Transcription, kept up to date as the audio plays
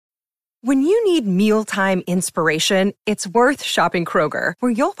When you need mealtime inspiration, it's worth shopping Kroger,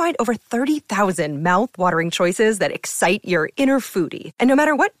 where you'll find over 30,000 mouth-watering choices that excite your inner foodie. And no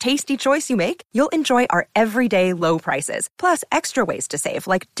matter what tasty choice you make, you'll enjoy our everyday low prices, plus extra ways to save,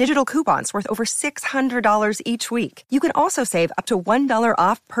 like digital coupons worth over $600 each week. You can also save up to $1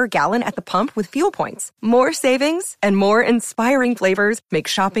 off per gallon at the pump with fuel points. More savings and more inspiring flavors make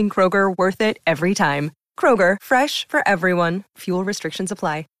shopping Kroger worth it every time. Kroger, fresh for everyone. Fuel restrictions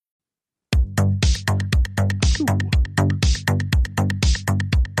apply.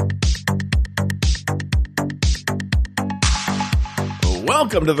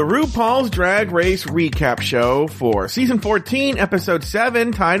 Welcome to the RuPaul's Drag Race Recap Show for Season 14, Episode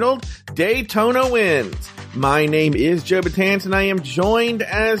 7, titled Daytona Wins. My name is Joe Batance, and I am joined,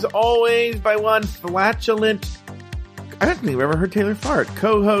 as always, by one flatulent, I don't think I've ever heard Taylor fart,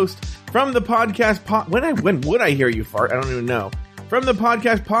 co-host from the podcast pod. When would I hear you fart? I don't even know. From the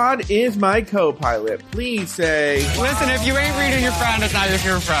podcast pod is my co-pilot. Please say... Listen, if you ain't reading your friend, it's not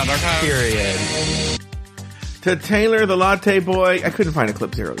your friend, okay? Period. To Taylor, the latte boy. I couldn't find a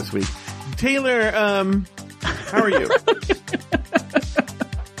clip zero this week. Taylor, how are you?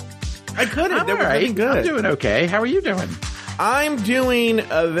 I couldn't. They were really good. I'm doing okay. How are you doing? I'm doing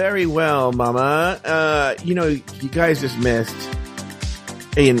very well, mama. You guys just missed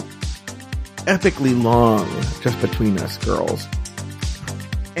an epically long Just Between Us girls.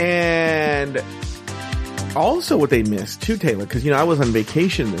 And also what they missed too, Taylor, because, I was on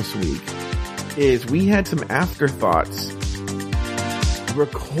vacation this week, is we had some afterthoughts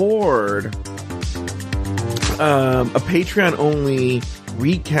record a Patreon only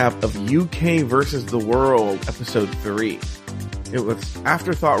recap of UK versus the World episode 3. It was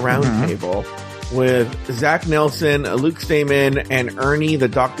Afterthought Roundtable with Zach Nelson, Luke Stamen, and Ernie the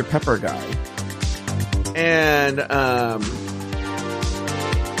Dr. Pepper guy. And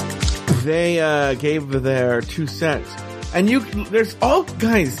they gave their 2 cents. And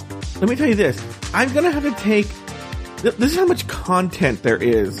guys, let me tell you this. I'm going to have to take... This is how much content there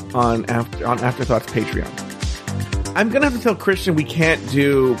is on Afterthoughts Patreon. I'm going to have to tell Christian we can't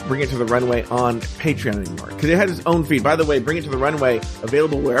do Bring It to the Runway on Patreon anymore, because it has its own feed. By the way, Bring It to the Runway,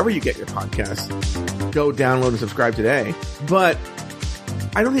 available wherever you get your podcasts. Go download and subscribe today. But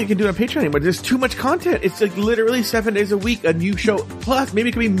I don't think you can do it on Patreon anymore. There's too much content. It's like literally 7 days a week, a new show. Plus, maybe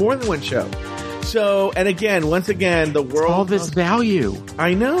it could be more than one show. So, and again, once again, the world... All this value.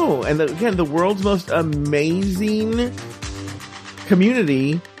 I know. And again, the world's most amazing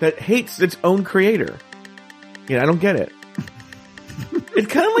community that hates its own creator. I don't get it. It's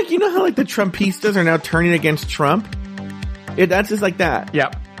kind of like, how like the Trumpistas are now turning against Trump? That's just like that.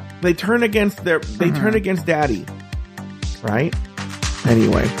 Yep. They turn against turn against daddy. Right?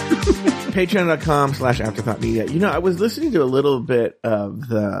 Anyway. Patreon.com/afterthoughtmedia. I was listening to a little bit of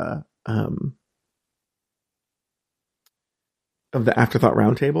the Afterthought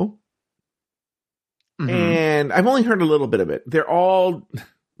Roundtable. And I've only heard a little bit of it. They're all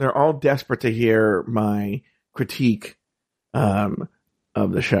desperate to hear my critique of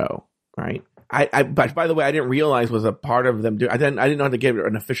the show, right? But by the way, I didn't realize was a part of them I didn't know how to give it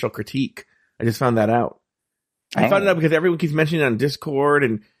an official critique. I just found that out. I found it out because everyone keeps mentioning it on Discord,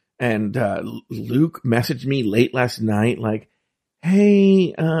 and Luke messaged me late last night like,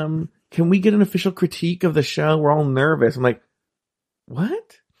 "Hey, can we get an official critique of the show? We're all nervous." I'm like,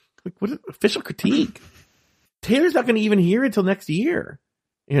 "What? Like, what is official critique?" Taylor's not going to even hear it till next year,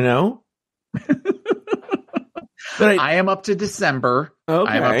 But I am up to December.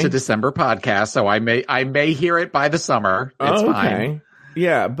 Okay. I'm up to December podcast, so I may hear it by the summer. It's fine.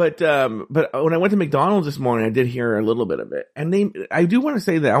 Yeah, but when I went to McDonald's this morning, I did hear a little bit of it. And I do want to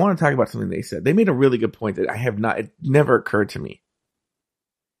say that I want to talk about something they said. They made a really good point that it never occurred to me.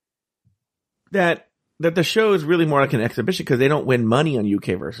 That the show is really more like an exhibition because they don't win money on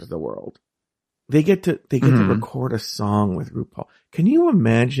UK versus the World. They get to record a song with RuPaul. Can you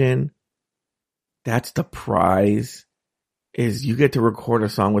imagine? That's the prize, is you get to record a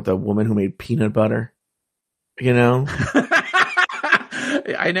song with a woman who made peanut butter. I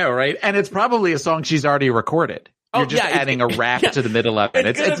know, right? And it's probably a song she's already recorded. You're just adding a rap to the middle of it.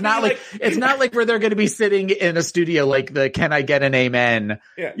 It's not like where they're going to be sitting in a studio like the "Can I Get an Amen?"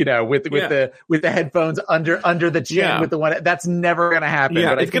 With the headphones under the chin with the one. That's never going to happen.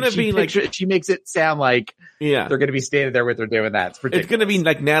 Yeah, but it's going to be like she makes it sound like they're going to be standing there with her doing that. It's going to be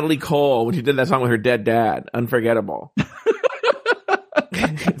like Natalie Cole when she did that song with her dead dad, "Unforgettable."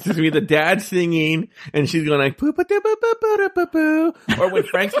 It's going to be the dad singing, and she's going like "poo poo poo poo poo poo poo," or when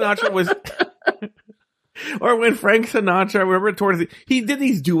Frank Sinatra was. Or when Frank Sinatra, remember he did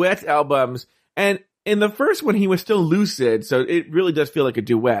these duet albums, and in the first one he was still lucid, so it really does feel like a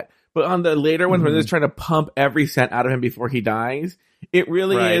duet. But on the later ones, when they're just trying to pump every cent out of him before he dies, it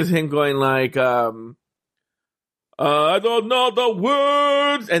really is him going like, I don't know the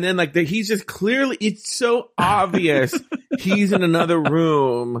words. And then like he's just clearly, it's so obvious he's in another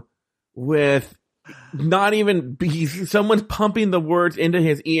room with not even, someone's pumping the words into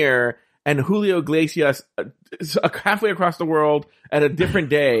his ear, and Julio Iglesias halfway across the world at a different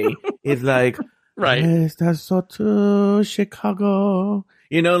day is like, right. Estás so Chicago,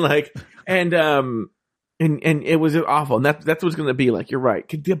 you know, like, and it was awful. And that's what it's going to be like. You're right.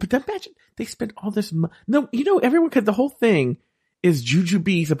 But imagine they spent all this money. No, you know, everyone, cause the whole thing is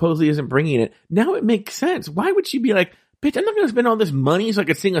Jujubee supposedly isn't bringing it. Now it makes sense. Why would she be like, bitch, I'm not going to spend all this money so I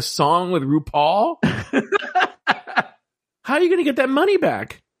could sing a song with RuPaul? How are you going to get that money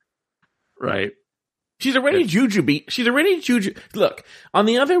back? Right. She's already Jujubee. She's already Juju. Look, on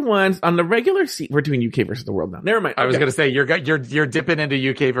the other ones, on the regular seat, we're doing UK versus the world now. Never mind. I was going to say, you're dipping into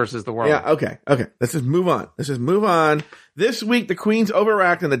UK versus the world. Yeah, okay. Let's just move on. This week, the Queens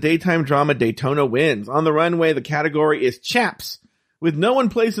overact in the daytime drama Daytona wins. On the runway, the category is chaps. With no one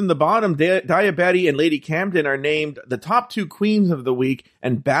placed in the bottom, Daya Betty and Lady Camden are named the top two queens of the week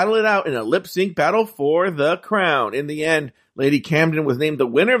and battle it out in a lip-sync battle for the crown. In the end, Lady Camden was named the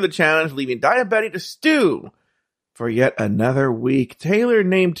winner of the challenge, leaving Daya Betty to stew for yet another week. Taylor,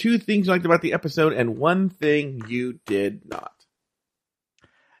 named 2 things you liked about the episode and 1 thing you did not.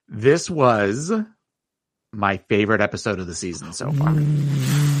 This was my favorite episode of the season so far.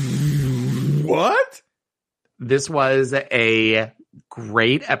 What? This was a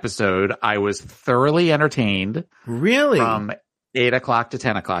great episode. I was thoroughly entertained. Really? From 8 o'clock to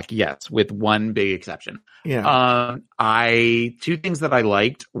 10 o'clock. Yes, with one big exception. Yeah. 2 things that I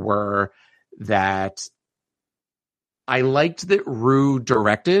liked were that I liked that Rue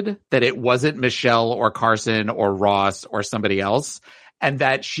directed, that it wasn't Michelle or Carson or Ross or somebody else. And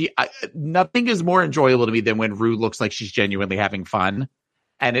that nothing is more enjoyable to me than when Rue looks like she's genuinely having fun.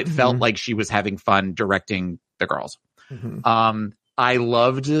 And it felt like she was having fun directing the girls. I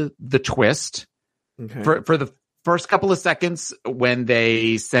loved the twist for the first couple of seconds when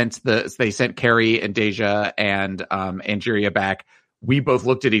they sent Carrie and Deja and Angeria back. We both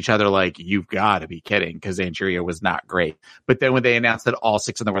looked at each other like, you've got to be kidding, because Angeria was not great. But then when they announced that all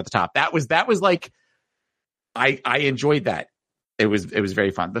 6 of them were at the top, that was like, I enjoyed that. It was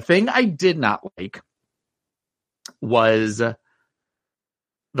very fun. The thing I did not like was the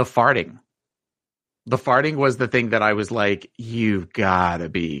farting. The farting was the thing that I was like, you've got to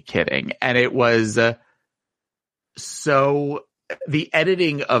be kidding. And it was so the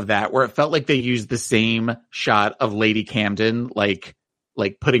editing of that, where it felt like they used the same shot of Lady Camden, like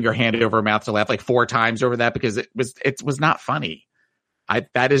putting her hand over her mouth to laugh like 4 times over that, because it was not funny.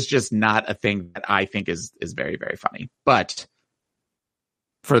 That is just not a thing that I think is very, very funny. But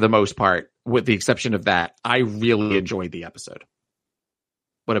for the most part, with the exception of that, I really enjoyed the episode.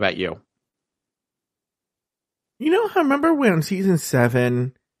 What about you? You know, I remember when season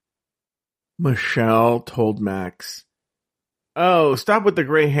 7, Michelle told Max, "Oh, stop with the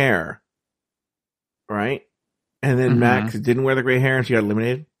gray hair." Right? And then Max didn't wear the gray hair and she got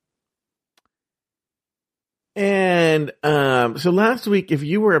eliminated. And so last week, if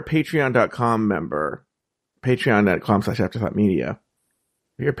you were a Patreon.com member, patreon.com/afterthoughtmedia,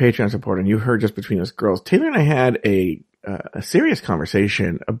 if you're a Patreon supporter and you heard Just Between Us Girls, Taylor and I had a serious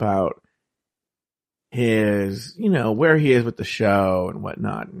conversation about his, where he is with the show and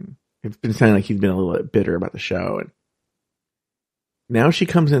whatnot. And it's been sounding like he's been a little bit bitter about the show. And now she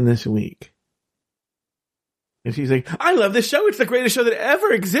comes in this week and she's like, "I love this show. It's the greatest show that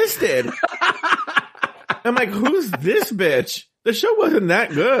ever existed." I'm like, who's this bitch? The show wasn't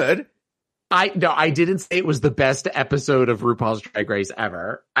that good. I didn't say it was the best episode of RuPaul's Drag Race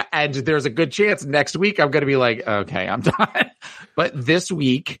ever. And there's a good chance next week I'm going to be like, okay, I'm done. But this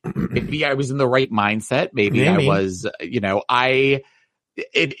week, maybe I was in the right mindset. Maybe I was,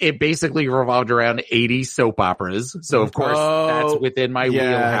 it basically revolved around 80 soap operas. So of course that's within my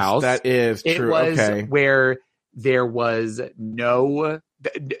wheelhouse. That is true. It was where there was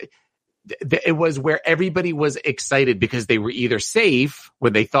it was where everybody was excited because they were either safe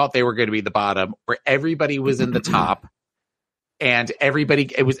when they thought they were going to be the bottom, or everybody was in the top, and everybody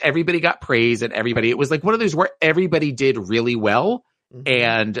got praise, and it was like one of those where everybody did really well.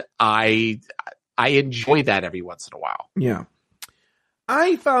 And I enjoy that every once in a while. Yeah.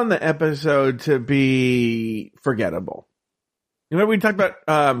 I found the episode to be forgettable. Remember we talked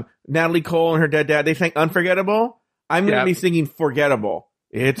about Natalie Cole and her dead dad? They sang Unforgettable. I'm going to be singing Forgettable.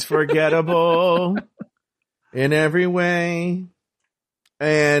 It's forgettable in every way.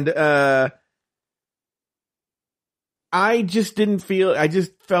 And I just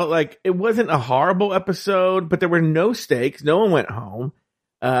felt like it wasn't a horrible episode, but there were no stakes. No one went home.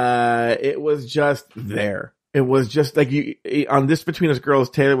 It was just there. It was just like on this Between Us Girls,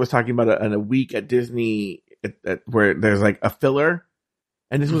 Taylor was talking about a week at Disney where there's like a filler,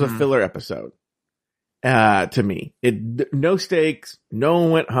 and this was a filler episode. To me, no stakes, no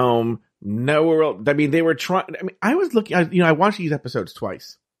one went home, they were trying. I mean, I was looking, I watched these episodes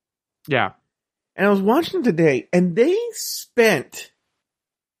twice. Yeah. And I was watching them today, and they spent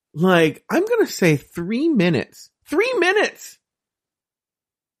like, I'm going to say 3 minutes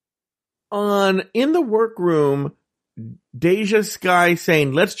on in the workroom, Deja Skye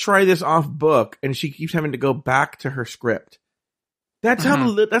saying, let's try this off book. And she keeps having to go back to her script. That's how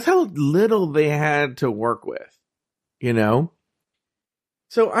little they had to work with,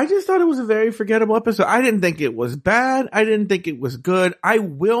 So I just thought it was a very forgettable episode. I didn't think it was bad. I didn't think it was good. I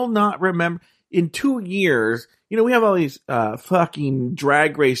will not remember in 2 years. We have all these fucking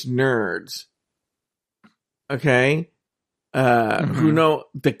Drag Race nerds. Okay. Who know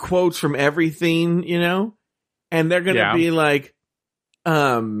the quotes from everything, and they're going to be like,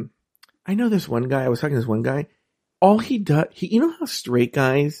 I know this one guy, I was talking to this one guy. All he does, how straight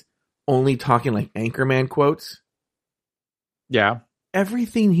guys only talking like Anchorman quotes? Yeah.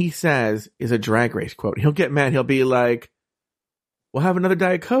 Everything he says is a Drag Race quote. He'll get mad. He'll be like, we'll have another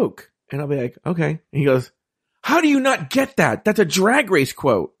Diet Coke. And I'll be like, okay. And he goes, how do you not get that? That's a Drag Race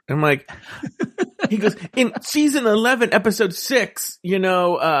quote. And I'm like, he goes, in season 11, episode 6, Silky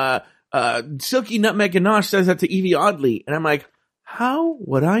Nutmeg Ganache says that to Evie Oddly. And I'm like, how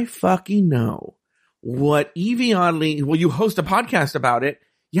would I fucking know what Evie Oddly, you host a podcast about it.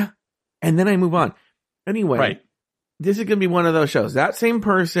 Yeah. And then I move on. Anyway, right. This is going to be one of those shows. That same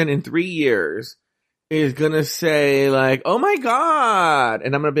person in 3 years is going to say like, oh my God.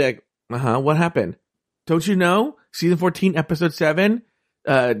 And I'm going to be like, what happened? Don't you know? Season 14, episode 7,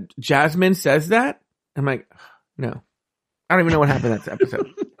 Jasmine says that. I'm like, no, I don't even know what happened in that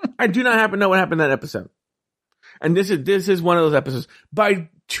episode. I do not know what happened in that episode. And this is one of those episodes. By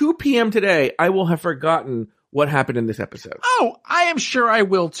 2 p.m. today, I will have forgotten what happened in this episode. Oh, I am sure I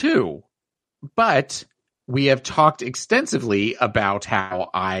will too. But we have talked extensively about how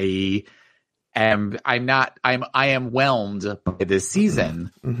I am whelmed by this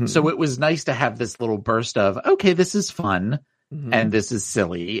season. Mm-hmm. So it was nice to have this little burst of, okay, this is fun. Mm-hmm. And this is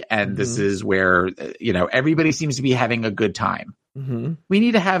silly. And this is where, everybody seems to be having a good time. Mm-hmm. We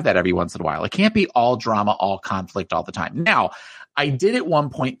need to have that every once in a while. It can't be all drama, all conflict all the time. Now, I did at one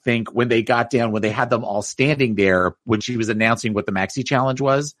point think when they had them all standing there, when she was announcing what the Maxi Challenge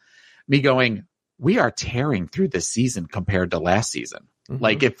was, me going, we are tearing through this season compared to last season. Mm-hmm.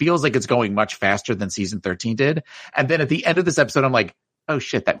 Like, it feels like it's going much faster than season 13 did. And then at the end of this episode, I'm like, oh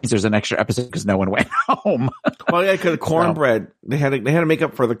shit, that means there's an extra episode because no one went home. Well, yeah, because cornbread. They had to make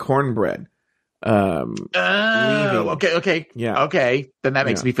up for the cornbread. Okay. Yeah. Okay. Then that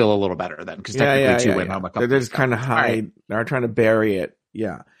makes me feel a little better then, because technically two went home a couple. They're just kind of hide. Right. They're trying to bury it.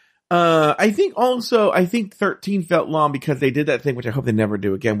 Yeah. I think 13 felt long because they did that thing, which I hope they never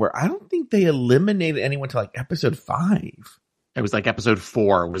do again, where I don't think they eliminated anyone till like episode 5. It was like episode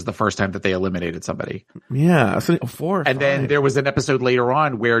 4 was the first time that they eliminated somebody. Yeah. So 4 or 5. And then there was an episode later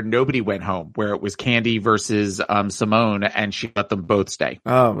on where nobody went home, where it was Candy versus Simone, and she let them both stay.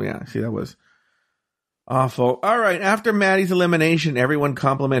 Oh, yeah. See, that was awful. All right. After Maddie's elimination, everyone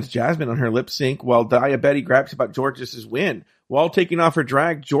compliments Jasmine on her lip sync while Diabetti grabs about Georges' win. While taking off her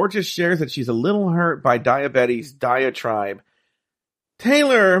drag, Georges shares that she's a little hurt by Diabetti's diatribe.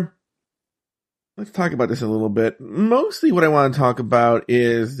 Taylor, let's talk about this a little bit. Mostly what I want to talk about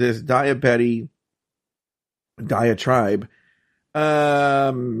is this Diabetti diatribe.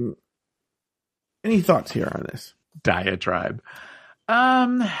 Any thoughts here on this? Diatribe.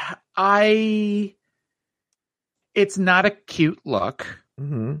 It's not a cute look.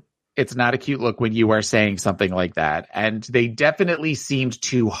 Mm-hmm. It's not a cute look when you are saying something like that. And they definitely seemed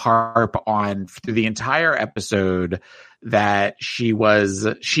to harp on through the entire episode that she was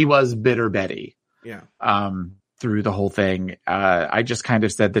bitter Betty. Yeah. Through the whole thing. I just kind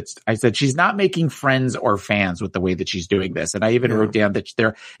of said she's not making friends or fans with the way that she's doing this. And I even wrote down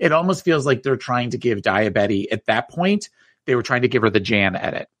that it almost feels like they're trying to give Diabetti at that point, they were trying to give her the Jan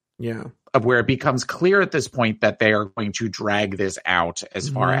edit. Yeah. Of where it becomes clear at this point that they are going to drag this out as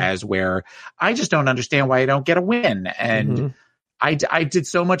far as where I just don't understand why I don't get a win. And I did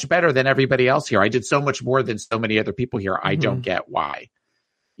so much better than everybody else here. I did so much more than so many other people here. I don't get why.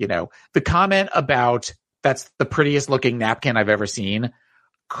 The comment about that's the prettiest looking napkin I've ever seen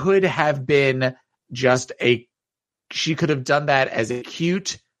could have been she could have done that as a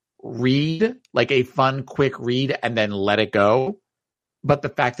cute read, like a fun, quick read, and then let it go. But the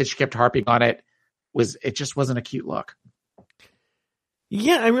fact that she kept harping on it just wasn't a cute look.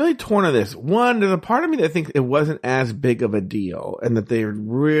 Yeah, I'm really torn on this. One, there's a part of me that thinks it wasn't as big of a deal and that they're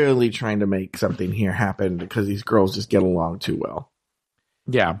really trying to make something here happen because these girls just get along too well.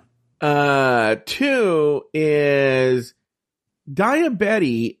 Yeah. Two is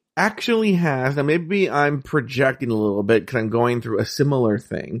Diabetti actually has, now maybe I'm projecting a little bit because I'm going through a similar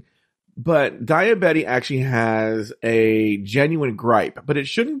thing, but Diabetti actually has a genuine gripe, but it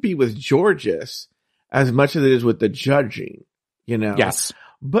shouldn't be with Georges as much as it is with the judging. You know? Yes.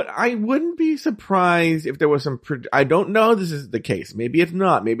 But I wouldn't be surprised if there was some, I don't know if this is the case. Maybe it's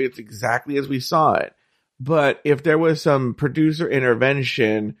not. Maybe it's exactly as we saw it. But if there was some producer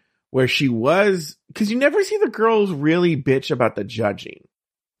intervention where she was, because you never see the girls really bitch about the judging.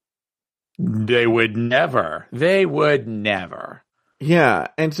 They would never. Yeah.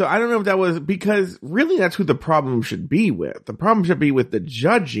 And so I don't know if that was, because really that's who the problem should be with. The problem should be with the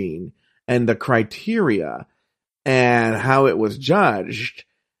judging and the criteria and how it was judged,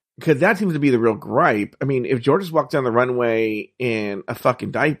 because that seems to be the real gripe. I mean, if Georges walks down the runway in a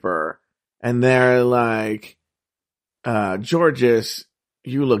fucking diaper and they're like, Georges,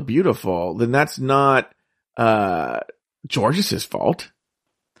 you look beautiful, then that's not Georges' fault.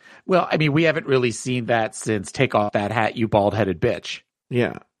 Well, I mean, we haven't really seen that since Take Off That Hat, You Bald-Headed Bitch.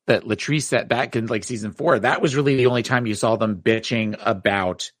 Yeah. That Latrice set back in like season 4. That was really the only time you saw them bitching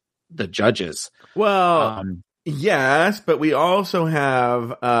about the judges. Well, yes, but we also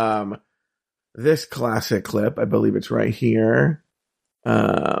have this classic clip. I believe it's right here.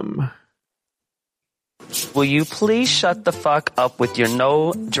 Will you please shut the fuck up with your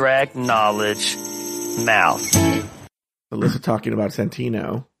no drag knowledge mouth? Alyssa talking about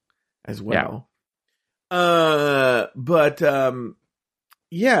Santino as well.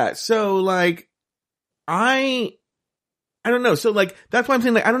 Yeah. So like, I don't know. So like, that's why I'm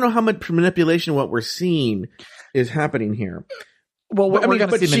saying like, I don't know how much manipulation what we're seeing is happening here. Well, we're going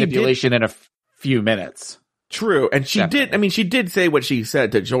to see manipulation in a few minutes. True. And she did, I mean, she did say what she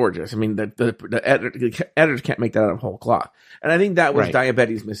said to Georges. I mean, the editors can't make that out of whole cloth. And I think that was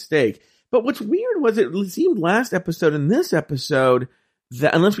Diabetti's mistake. But what's weird was it seemed last episode and this episode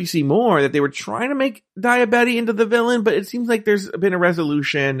that, unless we see more, that they were trying to make Diabetti into the villain, but it seems like there's been a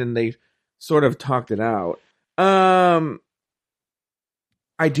resolution and they sort of talked it out. I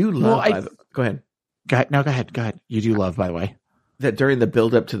do love. Go ahead. No, go ahead. You do love, by the way, that during the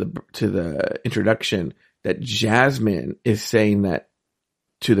build up to the introduction, that Jasmine is saying that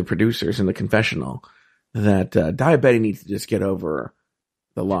to the producers in the confessional that Diabetti needs to just get over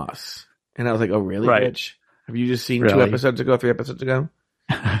the loss. And I was like, oh, really, bitch? Have you just seen 3 episodes ago?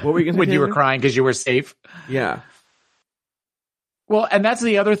 What were you going to say? When you were crying because you were safe? Yeah. Well, and that's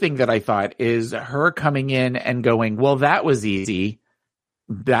the other thing that I thought is her coming in and going, well, that was easy.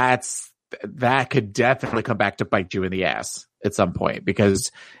 That could definitely come back to bite you in the ass at some point,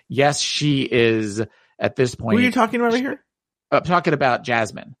 because yes, she is at this point. Who are you talking about right here? I'm talking about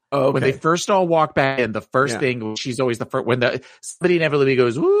Jasmine. Oh, okay. When they first all walk back in, the first thing, she's always the first, when somebody inevitably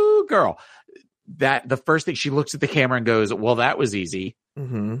goes, woo, girl, that the first thing she looks at the camera and goes, well, that was easy.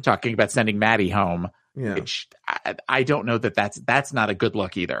 Mm-hmm. Talking about sending Maddie home. Yeah. Which I don't know that's not a good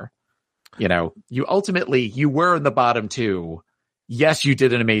look either. You know, you were in the bottom 2. Yes, you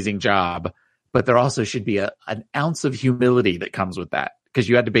did an amazing job, but there also should be an ounce of humility that comes with that, because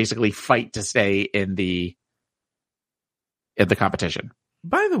you had to basically fight to stay in the competition.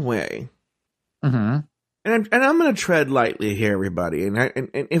 By the way, mm-hmm. and I'm going to tread lightly here, everybody. And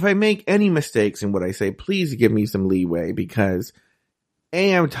if I make any mistakes in what I say, please give me some leeway, because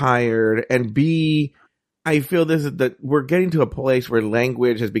A, I'm tired, and B, I feel we're getting to a place where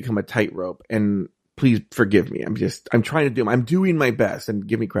language has become a tightrope, and please forgive me. I'm doing my best, and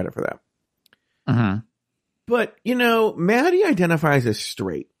give me credit for that. Mm-hmm. But, Maddie identifies as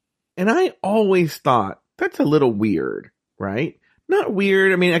straight, and I always thought that's a little weird, right? Not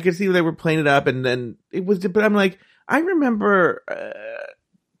weird. I mean, I could see they were playing it up, and then it was, but I'm like, I remember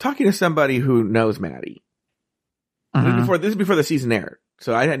talking to somebody who knows Maddie. Mm-hmm. This is before the season aired,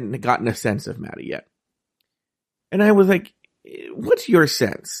 so I hadn't gotten a sense of Maddie yet. And I was like, what's your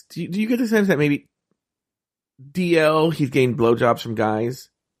sense? Do you get the sense that maybe DL, he's getting blowjobs from guys,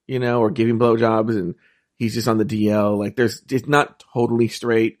 or giving blowjobs, and he's just on the DL, like it's not totally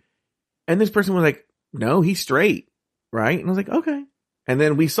straight. And this person was like, no, he's straight, right? And I was like, okay. And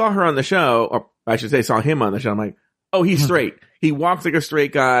then we saw her on the show, or I should say saw him on the show. I'm like, oh, he's straight. He walks like a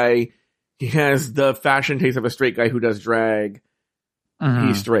straight guy. He has the fashion taste of a straight guy who does drag. Mm-hmm.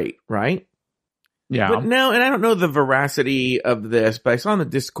 He's straight, right? Yeah. But now, and I don't know the veracity of this, but I saw on the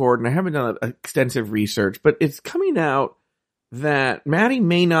Discord, and I haven't done extensive research, but it's coming out that Maddie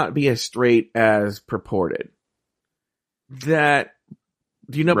may not be as straight as purported. Do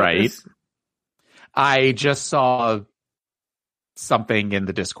you know about this? I just saw something in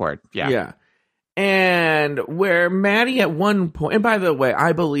the Discord. Yeah. Yeah. And where Maddie at one point, and by the way,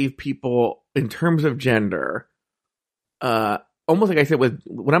 I believe people in terms of gender, almost like I said with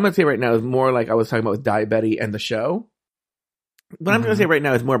what I'm going to say right now is more like I was talking about with Diabetes and the show. What I'm going to say right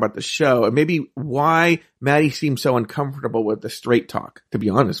now is more about the show and maybe why Maddie seems so uncomfortable with the straight talk, to be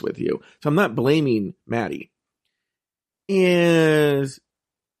honest with you. So I'm not blaming Maddie. Is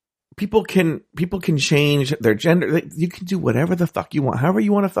people can change their gender. You can do whatever the fuck you want. However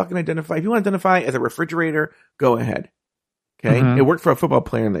you want to fucking identify. If you want to identify as a refrigerator, go ahead. Okay. It worked for a football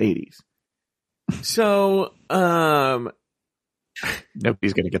player in the 80s. So,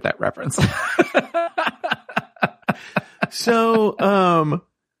 nobody's going to get that reference.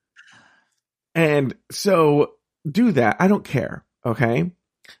 And so do that. I don't care. Okay.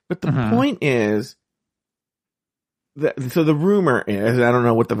 But the point is so the rumor is, I don't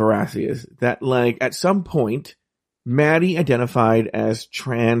know what the veracity is, that like at some point, Maddie identified as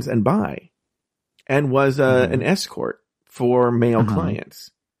trans and bi and was an escort for male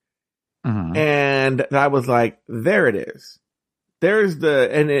clients. And I was like, there it is.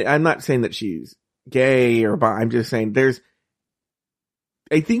 I'm not saying that she's gay or bi. I'm just saying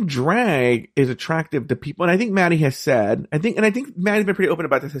I think drag is attractive to people. And I think Maddie has said, I think Maddie's been pretty open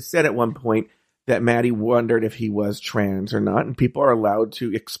about this, has said at one point that Maddie wondered if he was trans or not. And people are allowed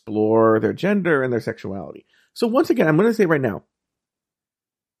to explore their gender and their sexuality. So once again, what I'm going to say right now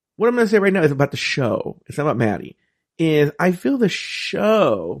is about the show. It's not about Maddie. Is I feel the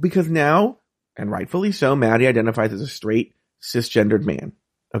show, because now, and rightfully so, Maddie identifies as a straight, cisgendered man.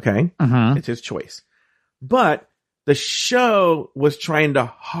 Okay? It's his choice. But the show was trying to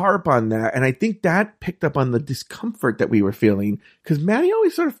harp on that, and I think that picked up on the discomfort that we were feeling, because Maddie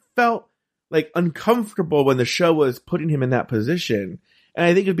always sort of felt like uncomfortable when the show was putting him in that position. And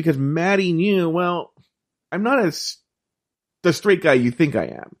I think it's because Maddie knew, well, I'm not as the straight guy you think I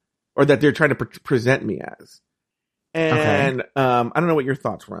am, or that they're trying to present me as. And I don't know what your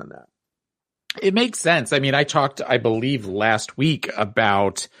thoughts were on that. It makes sense. I mean, I talked, I believe, last week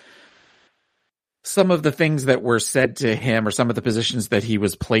about some of the things that were said to him or some of the positions that he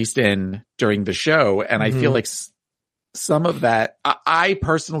was placed in during the show. And I feel like some of that, I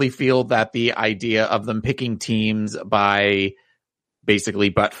personally feel that the idea of them picking teams by basically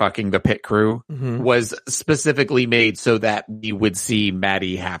butt fucking the pit crew was specifically made so that we would see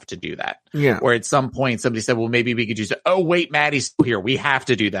Maddie have to do that. Yeah. Or at some point somebody said, well, maybe we could use it. Oh, wait, Maddie's still here. We have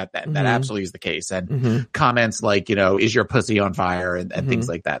to do that then. That absolutely is the case. And comments like, is your pussy on fire and things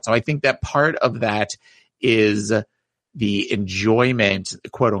like that. So I think that part of that is the enjoyment,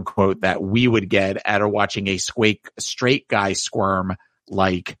 quote unquote, that we would get out of watching a straight guy squirm,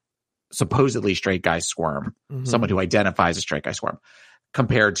 like supposedly straight guy squirm, someone who identifies as straight guy squirm,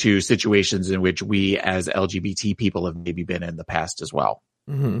 compared to situations in which we as LGBT people have maybe been in the past as well.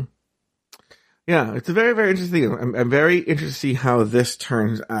 Yeah, it's a very, very interesting. I'm very interested to see how this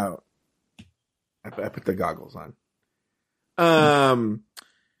turns out. I put the goggles on.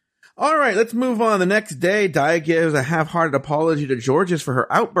 All right, let's move on. The next day, Dia gives a half-hearted apology to Georges for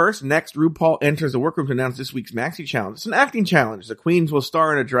her outburst. Next, RuPaul enters the workroom to announce this week's Maxi Challenge. It's an acting challenge. The queens will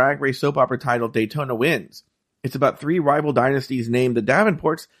star in a drag race soap opera titled Daytona Wins. It's about 3 rival dynasties named the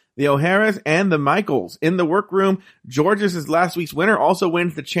Davenports, the O'Haras, and the Michaels. In the workroom, Georges, as last week's winner, also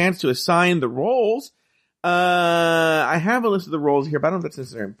wins the chance to assign the roles. I have a list of the roles here, but I don't know if that's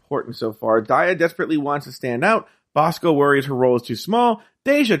necessarily important so far. Dia desperately wants to stand out. Bosco worries her role is too small.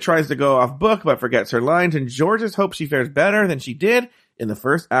 Deja tries to go off book but forgets her lines, and Georges hopes she fares better than she did in the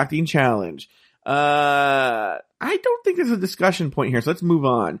first acting challenge. I don't think there's a discussion point here, so let's move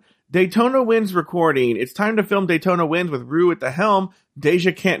on. Daytona Wins recording. It's time to film Daytona Wins with Ru at the helm.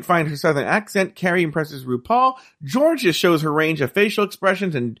 Deja can't find her southern accent. Carrie impresses RuPaul. Georgia shows her range of facial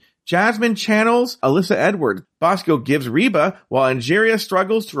expressions, and Jasmine channels Alyssa Edwards. Bosco gives Reba, while Angeria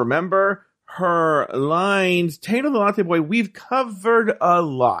struggles to remember her lines. Taylor the Latte Boy, we've covered a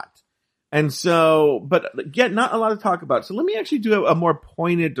lot. And so, but yet not a lot to talk about. So let me actually do a more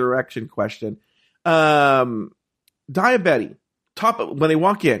pointed direction question. Diabetes, when they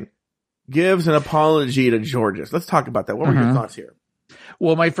walk in, gives an apology to Georges. Let's talk about that. What were your thoughts here?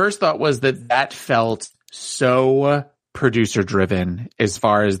 Well, my first thought was that felt so producer driven, as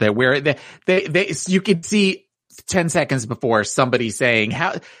far as that, where you could see 10 seconds before somebody saying,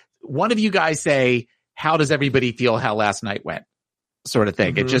 one of you guys say, how does everybody feel how last night went? sort of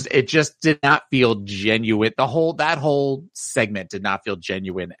thing. Mm-hmm. It just did not feel genuine. That whole segment did not feel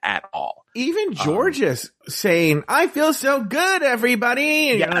genuine at all. Even George's saying, "I feel so good, everybody."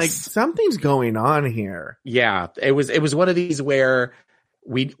 And you're like, something's going on here. Yeah, it was one of these where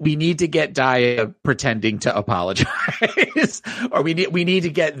we need to get Daya pretending to apologize, or we need to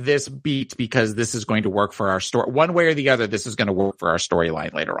get this beat because this is going to work for our story. One way or the other, this is going to work for our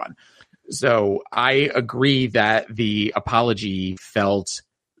storyline later on. So I agree that the apology felt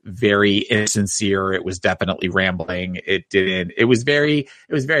very insincere. It was definitely rambling. It was very,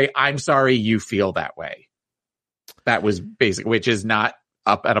 I'm sorry you feel that way. That was basic, which is not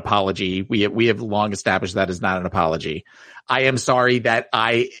an apology. We have long established that is not an apology. I am sorry that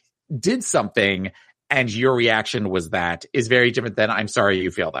I did something and your reaction was that is very different than I'm sorry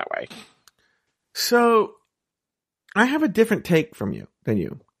you feel that way. So I have a different take from you than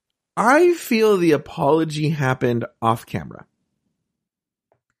you. I feel the apology happened off camera.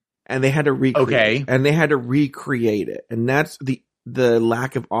 And they had to recreate and they had to recreate it. And that's the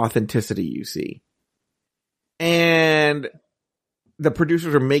lack of authenticity you see. And the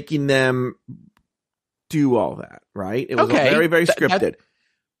producers are making them do all that, right? It was very, very scripted.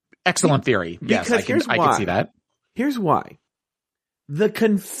 Excellent theory. Yes, I can see that. Here's why. The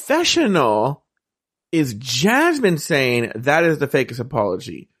confessional is Jasmine saying that is the fakest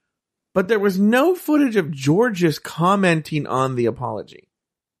apology. But there was no footage of Georges commenting on the apology.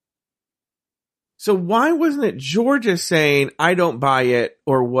 So why wasn't it Georges saying, I don't buy it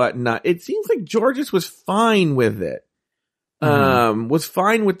or whatnot? It seems like Georges was fine with it. Was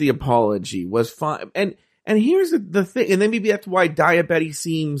fine with the apology, was fine. And here's the thing. And then maybe that's why Daya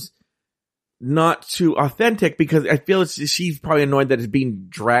seems not too authentic, because I feel she's probably annoyed that it's being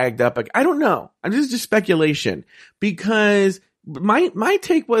dragged up. I don't know. I'm just speculation, because my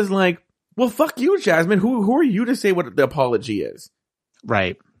take was like, well, fuck you, Jasmine. Who are you to say what the apology is?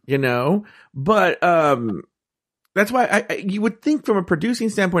 Right. You know, but, that's why you would think from a producing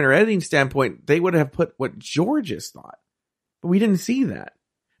standpoint or editing standpoint, they would have put what Georges thought, but we didn't see that.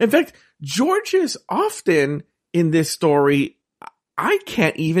 In fact, Georges often in this story, I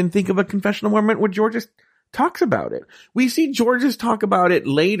can't even think of a confessional moment where Georges talks about it. We see Georges talk about it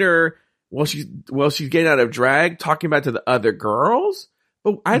later while she's getting out of drag, talking about it to the other girls.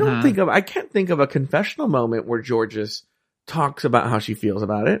 But I can't think of a confessional moment where Georges talks about how she feels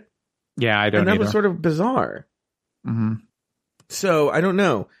about it. Yeah, I don't. And that either. was sort of bizarre. Mm-hmm. So I don't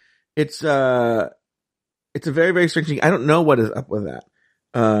know. It's a very, very strange thing. I don't know what is up with that.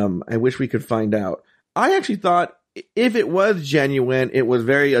 I wish we could find out. I actually thought if it was genuine, it was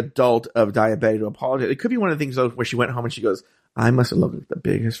very adult of Daya to apologize. It could be one of the things though, where she went home and she goes, I must have looked like the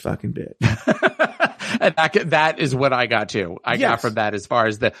biggest fucking bitch. And that is what I got too. I got from that as far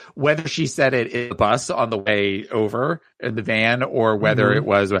as whether she said it in the bus on the way over in the van, or whether it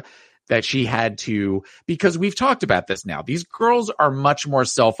was that she had to, because we've talked about this now. These girls are much more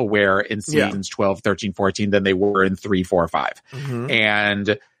self-aware in seasons 12, 13, 14 than they were in 3, 4, 5.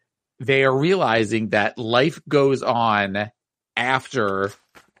 And they are realizing that life goes on after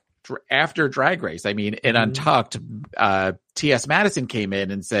Drag Race. I mean, in Untucked, T.S. Madison came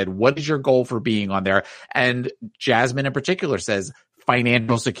in and said, what is your goal for being on there? And Jasmine in particular says,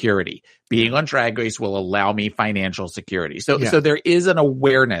 financial security. Being on Drag Race will allow me financial security. So there is an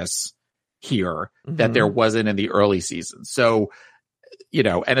awareness here that there wasn't in the early seasons. So, you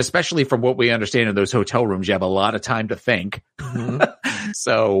know, and especially from what we understand in those hotel rooms, you have a lot of time to think.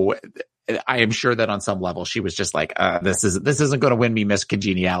 So I am sure that on some level she was just like, this isn't going to win me Miss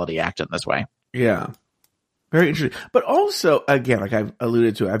Congeniality acting this way. Yeah. Very interesting. But also, again, like I've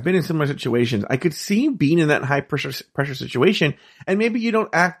alluded to, I've been in similar situations. I could see being in that high pressure situation, and maybe you don't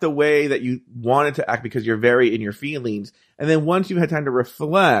act the way that you wanted to act because you're very in your feelings. And then once you've had time to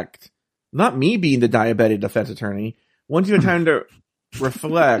reflect, not me being the diabetic defense attorney, once you have time to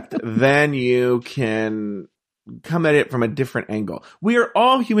reflect, then you can come at it from a different angle. We are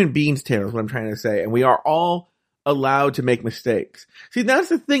all human beings, Taylor, is what I'm trying to say. And we are all allowed to make mistakes. See, that's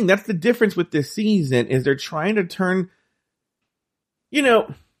the thing. That's the difference with this season, is they're trying to turn, you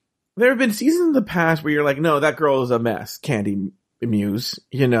know, there have been seasons in the past where you're like, no, that girl is a mess. Candy Muse,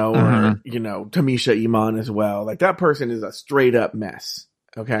 you know, or, you know, Tamisha Iman as well. Like, that person is a straight up mess.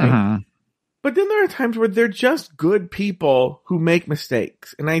 Okay. But then there are times where they're just good people who make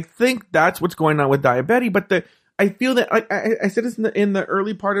mistakes. And I think that's what's going on with Diabetti. But I feel that I said this in the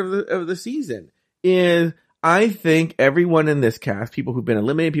early part of the season, is I think everyone in this cast, people who've been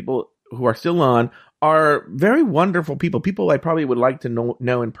eliminated, people who are still on, are very wonderful people I probably would like to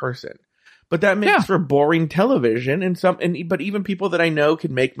know in person. But that makes for boring television, but even people that I know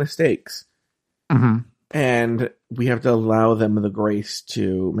can make mistakes. And we have to allow them the grace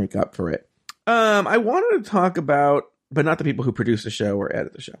to make up for it. I wanted to talk about, but not the people who produce the show or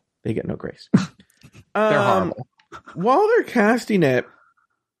edit the show. They get no grace. They're horrible. While they're casting it,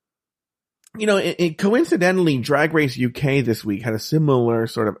 you know, coincidentally, Drag Race UK this week had a similar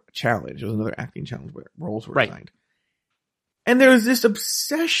sort of challenge. It was another acting challenge where roles were assigned. And there was this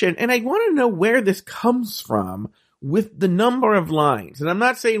obsession, and I want to know where this comes from with the number of lines. And I'm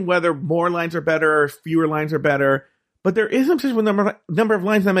not saying whether more lines are better or fewer lines are better, but there is an obsession with number of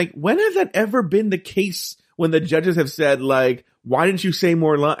lines. And I'm like, when has that ever been the case when the judges have said, like, why didn't you say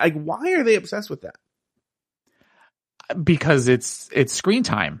more lines? Like, why are they obsessed with that? Because it's screen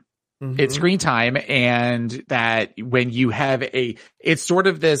time. Mm-hmm. It's screen time, and that when you have it's sort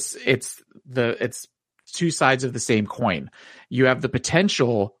of this, it's two sides of the same coin. You have the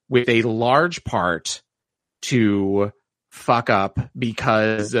potential with a large part to fuck up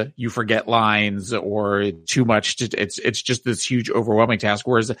because you forget lines or too much. It's just this huge overwhelming task.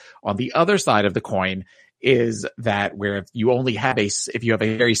 Whereas on the other side of the coin is that where if you have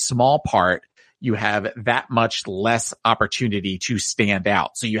a very small part, you have that much less opportunity to stand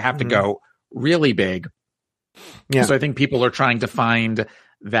out. So you have to go really big. Yeah. So I think people are trying to find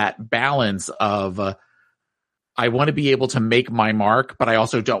that balance of, I want to be able to make my mark, but I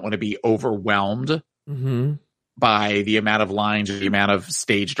also don't want to be overwhelmed by the amount of lines or the amount of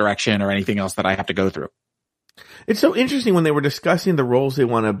stage direction or anything else that I have to go through. It's so interesting when they were discussing the roles they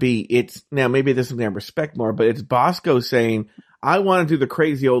want to be. It's now maybe this is something I respect more, but it's Bosco saying, I want to do the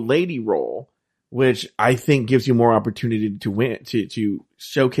crazy old lady role, which I think gives you more opportunity to win, to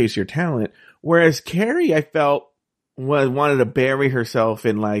showcase your talent. Whereas Carrie, I felt, wanted to bury herself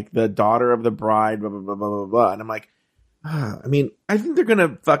in like the daughter of the bride, blah, blah, blah, blah, blah, blah. And I'm like, I mean, I think they're going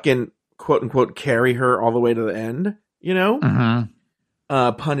to fucking quote unquote carry her all the way to the end, you know?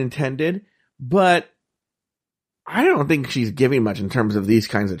 Pun intended. But I don't think she's giving much in terms of these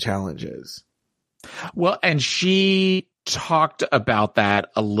kinds of challenges. Well, and she talked about that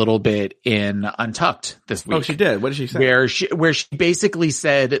a little bit in Untucked this week. Oh, she did. What did she say? Where she basically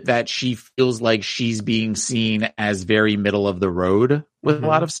said that she feels like she's being seen as very middle of the road with a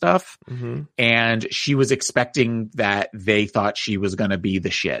lot of stuff. And she was expecting that they thought she was going to be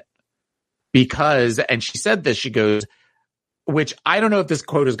the shit. Because, and she said this, she goes, which I don't know if this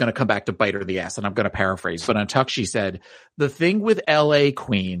quote is going to come back to bite her in the ass, and I'm going to paraphrase, but on Untucked she said, the thing with LA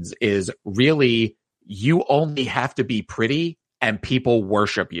queens is really you only have to be pretty and people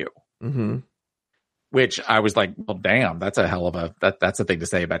worship you. Which I was like, well, damn, that's a hell of that's a thing to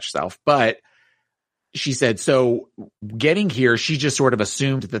say about yourself. But she said, so getting here, she just sort of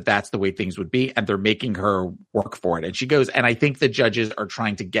assumed that that's the way things would be, and they're making her work for it. And she goes, and I think the judges are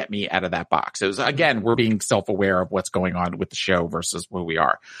trying to get me out of that box. It was, again, we're being self-aware of what's going on with the show versus who we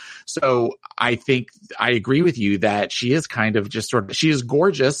are. So I think I agree with you that she is kind of just sort of, she is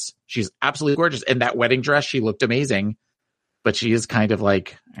gorgeous. She's absolutely gorgeous. In that wedding dress, she looked amazing, but she is kind of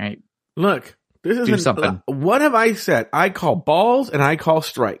like, all right, look, this is something. What have I said? I call balls and I call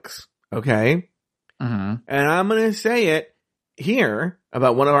strikes. Okay. And I'm going to say it here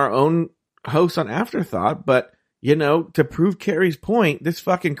about one of our own hosts on Afterthought, but, you know, to prove Carrie's point, this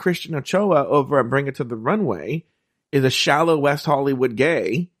fucking Christian Ochoa over at Bring It to the Runway is a shallow West Hollywood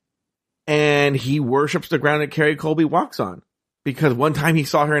gay, and he worships the ground that Carrie Colby walks on because one time he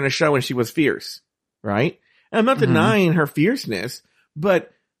saw her in a show and she was fierce, right? And I'm not denying her fierceness,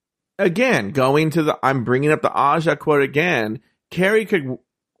 but again, I'm bringing up the Aja quote again, Carrie could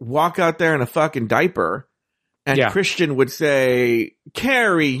walk out there in a fucking diaper and Christian would say,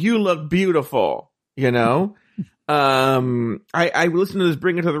 Carrie, you look beautiful, you know? I listen to this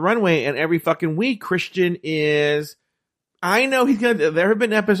Bring It to the Runway, and every fucking week Christian is, I know there have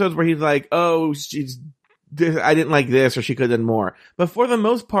been episodes where he's like, oh, I didn't like this, or she could have done more. But for the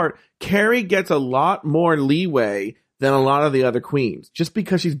most part, Carrie gets a lot more leeway than a lot of the other queens, just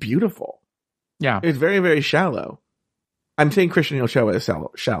because she's beautiful. Yeah. It's very, very shallow. I'm saying Christian Ochoa is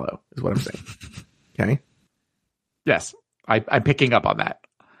shallow, is what I'm saying. Okay? Yes. I'm picking up on that.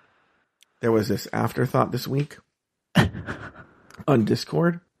 There was this Afterthought this week on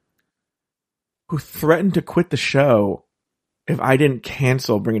Discord who threatened to quit the show if I didn't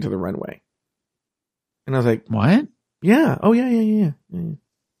cancel Bring It to the Runway. And I was like, what? Yeah. Oh, yeah.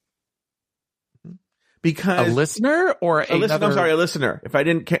 Because a listener or a listener? I'm sorry, a listener. If I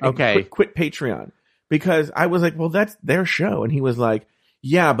didn't quit Patreon. Because I was like, well, that's their show. And he was like,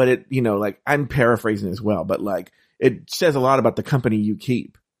 yeah, but it, you know, like, I'm paraphrasing as well, but like, it says a lot about the company you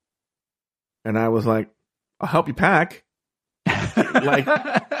keep. And I was like, I'll help you pack. like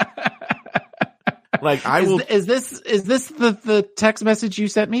I will. Is this the text message you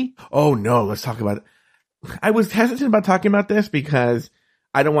sent me? Oh no, let's talk about it. I was hesitant about talking about this because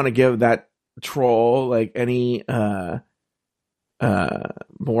I don't want to give that troll like any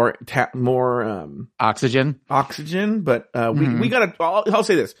more oxygen, but we got a, I'll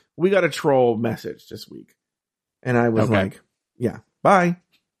say this, we got a troll message this week, and I was like, yeah, bye.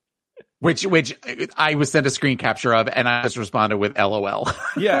 Which I was sent a screen capture of, and I just responded with LOL.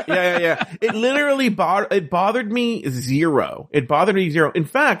 Yeah. It literally bothered me zero. It bothered me zero. In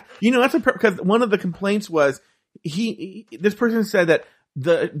fact, that's because one of the complaints was this person said that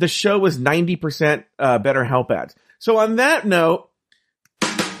the show was 90% BetterHelp ads. So on that note,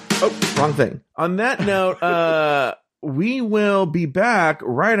 wrong thing. On that note, we will be back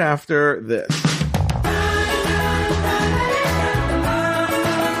right after this.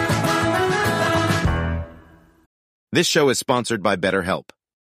 This show is sponsored by BetterHelp.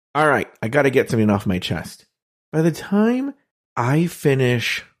 All right, I got to get something off my chest. By the time I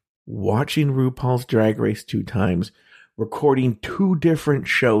finish watching RuPaul's Drag Race 2 times, recording 2 different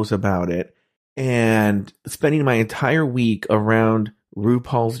shows about it, and spending my entire week around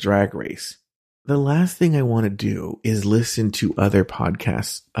RuPaul's Drag Race, the last thing I want to do is listen to other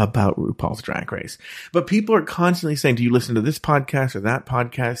podcasts about RuPaul's Drag Race. But people are constantly saying, do you listen to this podcast or that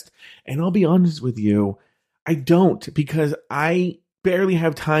podcast? And I'll be honest with you, I don't, because I barely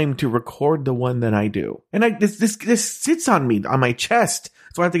have time to record the one that I do. And this sits on me, on my chest.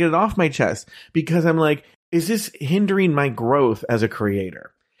 So I have to get it off my chest because I'm like, is this hindering my growth as a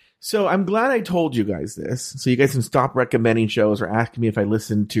creator? So I'm glad I told you guys this, so you guys can stop recommending shows or asking me if I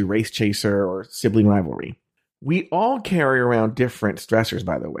listen to Race Chaser or Sibling Rivalry. We all carry around different stressors,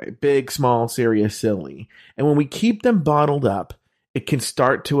 by the way, big, small, serious, silly. And when we keep them bottled up, it can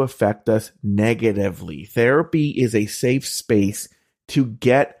start to affect us negatively. Therapy is a safe space to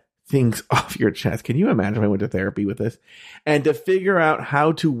get things off your chest. Can you imagine if I went to therapy with this? And to figure out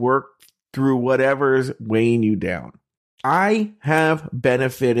how to work through whatever's weighing you down. I have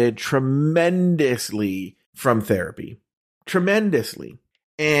benefited tremendously from therapy. Tremendously.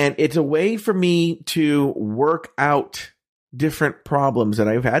 And it's a way for me to work out different problems that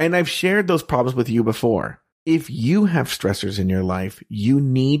I've had. And I've shared those problems with you before. If you have stressors in your life, you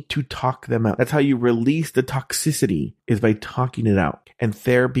need to talk them out. That's how you release the toxicity, is by talking it out. And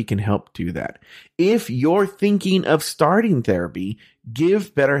therapy can help do that. If you're thinking of starting therapy,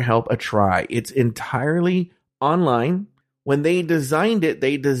 give BetterHelp a try. It's entirely online. When they designed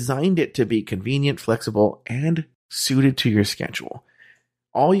it to be convenient, flexible, and suited to your schedule.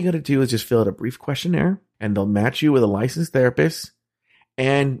 All you got to do is just fill out a brief questionnaire, and they'll match you with a licensed therapist.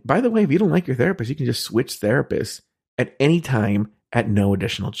 And by the way, if you don't like your therapist, you can just switch therapists at any time at no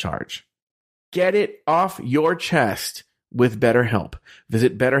additional charge. Get it off your chest with BetterHelp.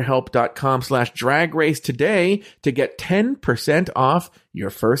 Visit BetterHelp.com/dragrace today to get 10% off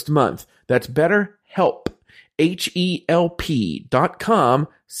your first month. That's BetterHelp.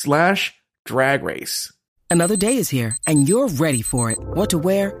 HELP.com/dragrace. Another day is here, and you're ready for it. What to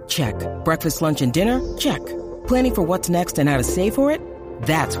wear? Check. Breakfast, lunch, and dinner? Check. Planning for what's next and how to save for it?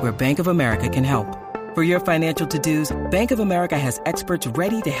 That's where Bank of America can help. For your financial to-dos, Bank of America has experts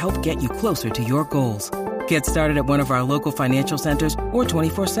ready to help get you closer to your goals. Get started at one of our local financial centers or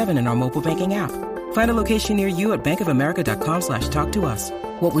 24/7 in our mobile banking app. Find a location near you at bankofamerica.com/talktous.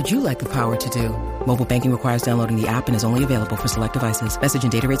 What would you like the power to do? Mobile banking requires downloading the app and is only available for select devices. Message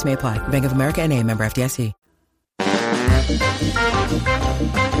and data rates may apply. Bank of America NA, member FDIC.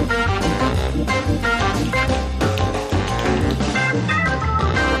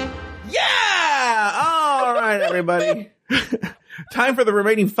 Yeah! All right, everybody. Time for the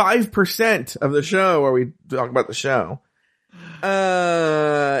remaining 5% of the show where we talk about the show.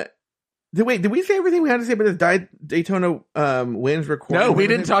 Did we say everything we had to say about the Daytona wins recording? No, we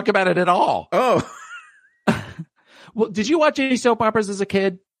didn't talk about it at all. Oh. Well, did you watch any soap operas as a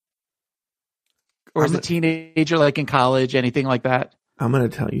kid? Or as a teenager, like in college, anything like that? I'm going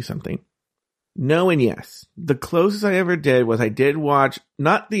to tell you something. No and yes. The closest I ever did was I did watch,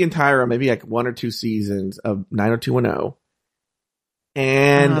 not the entire, maybe like 1 or 2 seasons of 90210.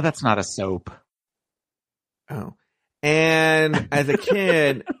 And that's not a soap. Oh. And as a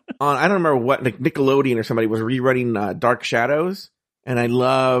kid, I don't remember what, like Nickelodeon or somebody was rerunning Dark Shadows, and I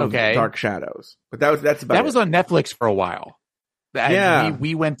love Dark Shadows. But that's about that was on Netflix for a while. And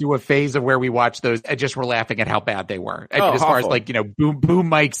we went through a phase of where we watched those and just were laughing at how bad they were. As far as like, boom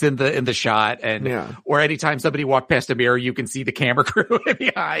mics in the shot, and or anytime somebody walked past a mirror, you can see the camera crew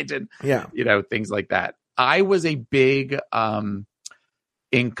behind, and things like that. I was a big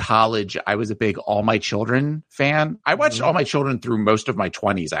in college, I was a big All My Children fan. I watched All My Children through most of my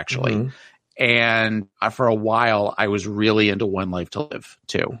 20s, actually. Mm-hmm. And for a while, I was really into One Life to Live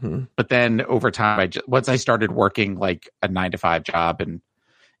too. Mm-hmm. But then over time, once I started working like a 9-to-5 job, and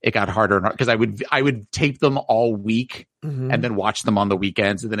it got harder because I would tape them all week and then watch them on the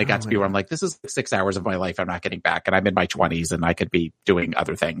weekends. And then it got to be where I'm like, this is 6 hours of my life I'm not getting back. And I'm in my 20s and I could be doing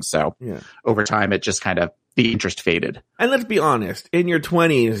other things. So over time, it just kind of, the interest faded. And let's be honest, in your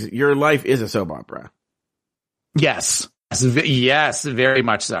 20s, your life is a soap opera. Yes. Yes, very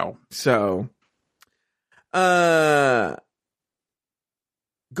much so. So, going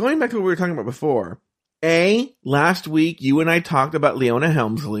back to what we were talking about before, last week you and I talked about Leona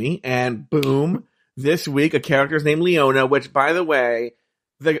Helmsley, and boom, this week a character's named Leona, which, by the way,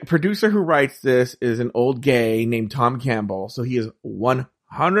 the producer who writes this is an old gay named Tom Campbell, so he is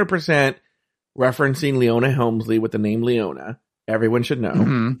 100% referencing Leona Helmsley with the name Leona. Everyone should know.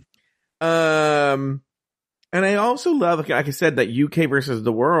 Mm-hmm. And I also love, like I said, that UK versus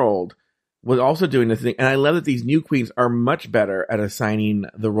the World was also doing this thing. And I love that these new queens are much better at assigning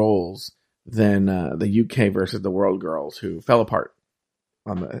the roles than the UK versus the World girls, who fell apart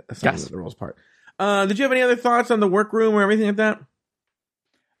on the assignment of the roles part. Did you have any other thoughts on the workroom or anything like that?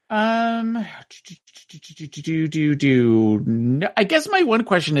 No, I guess my one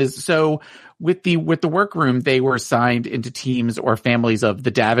question is, so with the workroom, they were assigned into teams or families of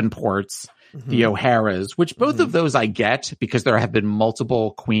the Davenports, the O'Haras, which both of those I get because there have been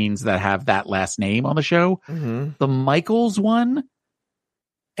multiple queens that have that last name on the show. The Michaels one,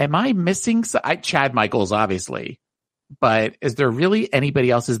 am I missing? Chad Michaels, obviously, but is there really anybody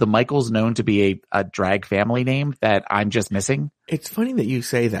else? Is the Michaels known to be a drag family name that I'm just missing? It's funny that you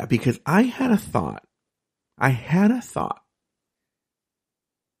say that because I had a thought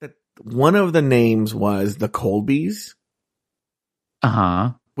that one of the names was the Colbys.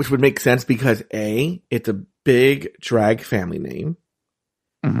 Which would make sense because A, it's a big drag family name.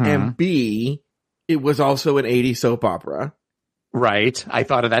 And B, it was also an 80s soap opera. Right. I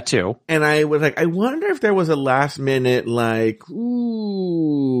thought of that too. And I was like, I wonder if there was a last minute, like,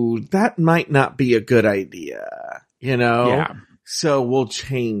 ooh, that might not be a good idea, you know? Yeah. So we'll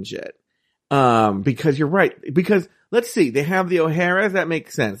change it. Because you're right. Because let's see, they have the O'Haras, that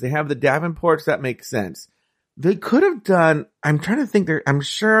makes sense. They have the Davenports, that makes sense. They could have done, I'm trying to think, I'm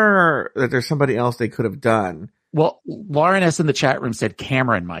sure that there's somebody else they could have done. Well, Lauren S. in the chat room said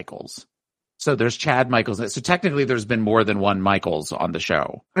Cameron Michaels. So there's Chad Michaels. So technically there's been more than one Michaels on the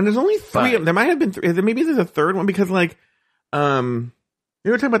show. And there's only three. There might have been three. Maybe there's a third one because you were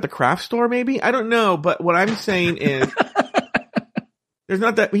talking about the craft store maybe? I don't know. But what I'm saying is there's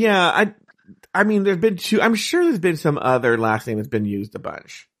not that. Yeah. I mean, there's been two. I'm sure there's been some other last name that's been used a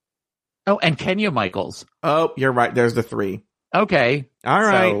bunch. Oh, and Kenya Michaels. Oh, you're right. There's the three. Okay. All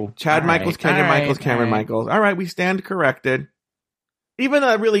right. So, Chad Michaels, Kenya Michaels, Cameron Michaels. All right. We stand corrected. Even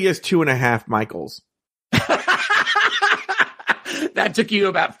though it really is 2.5 Michaels. That took you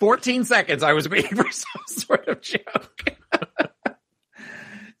about 14 seconds. I was waiting for some sort of joke.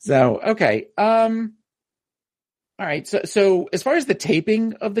 So, okay. All right. So as far as the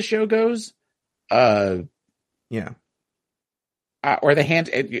taping of the show goes, yeah. Or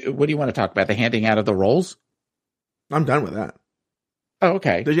the what do you want to talk about? The handing out of the roles? I'm done with that. Oh,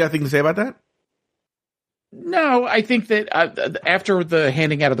 okay. Did you have anything to say about that? No, I think that after the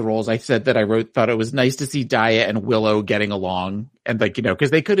handing out of the roles, I said that I thought it was nice to see Daya and Willow getting along, and because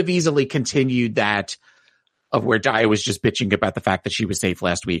they could have easily continued that of where Daya was just bitching about the fact that she was safe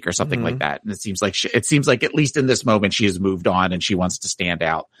last week or something like that. And it seems like at least in this moment she has moved on and she wants to stand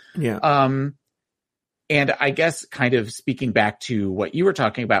out. Yeah. And I guess kind of speaking back to what you were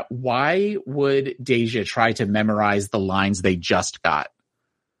talking about, why would Deja try to memorize the lines they just got?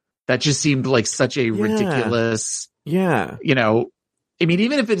 That just seemed like such a ridiculous, I mean,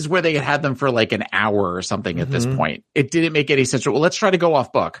 even if it's where they had them for like an hour or something at this point, it didn't make any sense. Well, let's try to go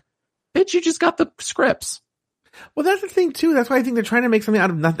off book. Bitch, you just got the scripts. Well, that's the thing too. That's why I think they're trying to make something out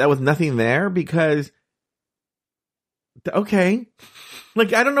of that with nothing there because, okay.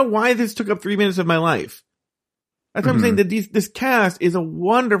 Like, I don't know why this took up 3 minutes of my life. That's what I'm saying, that this cast is a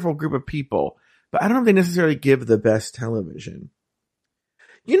wonderful group of people, but I don't know if they necessarily give the best television.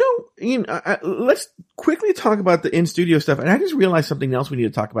 Let's quickly talk about the in-studio stuff. And I just realized something else we need to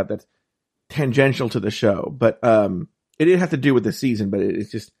talk about that's tangential to the show. But it did have to do with the season, but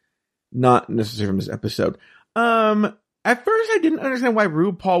it's just not necessarily from this episode. At first, I didn't understand why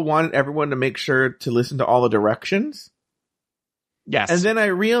RuPaul wanted everyone to make sure to listen to all the directions. Yes. And then I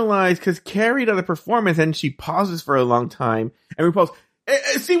realized, because Carrie does a performance and she pauses for a long time, and RuPaul's,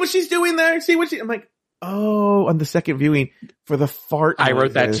 see what she's doing there? I'm like, oh, on the second viewing for the fart noises. I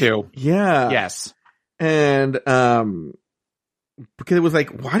wrote that too. Yeah. Yes. And because it was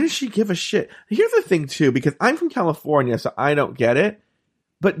like, why does she give a shit? Here's the thing too, because I'm from California, so I don't get it.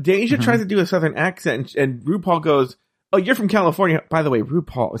 But Deja tries to do a Southern accent, and RuPaul goes, "Oh, you're from California." By the way,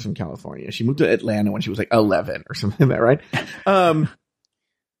 RuPaul is from California. She moved to Atlanta when she was like 11 or something like that, right?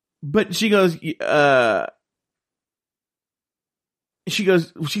 But she goes,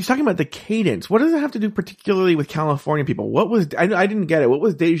 she's talking about the cadence. What does it have to do particularly with California people? What was, I didn't get it. What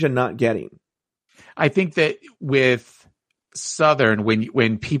was Deja not getting? I think that with Southern,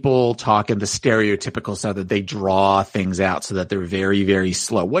 when people talk in the stereotypical Southern, they draw things out so that they're very, very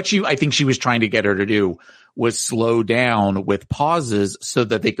slow. I think she was trying to get her to do was slow down with pauses so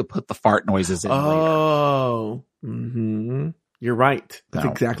that they could put the fart noises in later. Oh, you're right. That's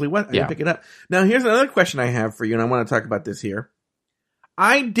exactly what I didn't pick it up. Now, here's another question I have for you, and I want to talk about this here.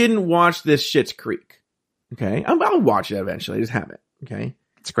 I didn't watch this Schitt's Creek. Okay, I'll watch it eventually. I just haven't. Okay,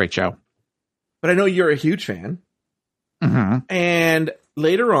 it's a great show, but I know you're a huge fan. And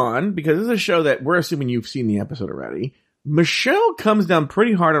later on, because this is a show that we're assuming you've seen the episode already, Michelle comes down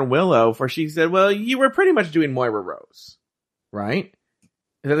pretty hard on Willow, for she said, "Well, you were pretty much doing Moira Rose, right?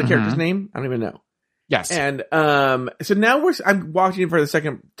 Is that the character's name? I don't even know." Yes. And so now I'm watching it for the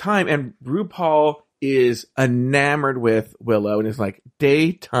second time, and RuPaul is enamored with Willow and is like,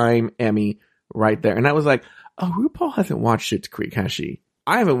 daytime Emmy right there. And I was like, oh, RuPaul hasn't watched Schitt's Creek, has she?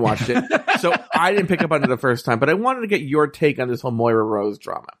 I haven't watched it, so I didn't pick up on it the first time, but I wanted to get your take on this whole Moira Rose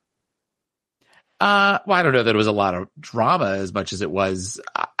drama. Well, I don't know that it was a lot of drama as much as it was.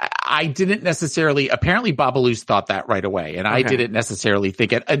 I didn't necessarily, apparently Babaloo's thought that right away, and I didn't necessarily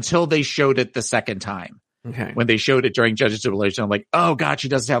think it until they showed it the second time. Okay. When they showed it during Judges' Deliberation, I'm like, oh God, she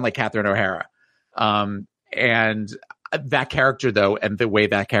does sound like Catherine O'Hara. And that character though, and the way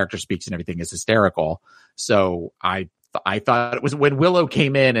that character speaks and everything is hysterical. So I thought it was when Willow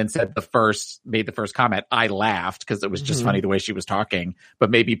came in and made the first comment, I laughed because it was just funny the way she was talking.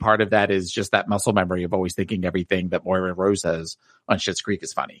 But maybe part of that is just that muscle memory of always thinking everything that Moira Rose says on Schitt's Creek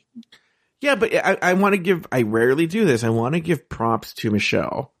is funny. Yeah, but I want to I rarely do this. I want to give props to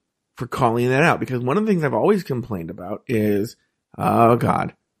Michelle for calling that out, because one of the things I've always complained about is, oh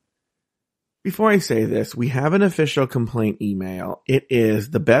God. Before I say this, we have an official complaint email. It is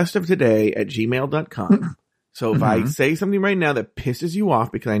thebestoftoday@gmail.com. So if I say something right now that pisses you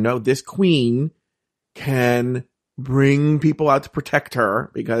off, because I know this queen can bring people out to protect her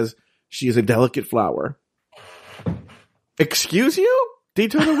because she is a delicate flower. Excuse you?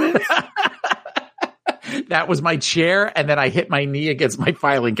 Daytona wins? That was my chair, and then I hit my knee against my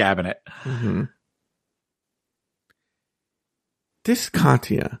filing cabinet. This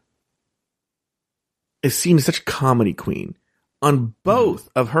Katya is seen as such a comedy queen. On both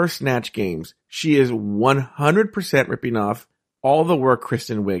of her Snatch games, she is 100% ripping off all the work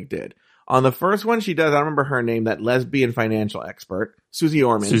Kristen Wiig did. On the first one, she does, I don't remember her name, that lesbian financial expert, Susie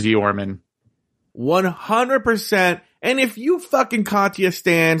Orman. 100%. And if you fucking Katya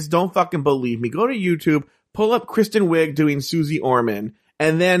stans don't fucking believe me, go to YouTube, pull up Kristen Wiig doing Susie Orman,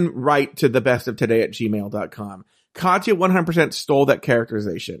 and then write to thebestoftoday@gmail.com. Katya 100% stole that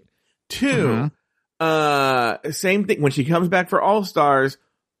characterization. Two, same thing. When she comes back for All Stars,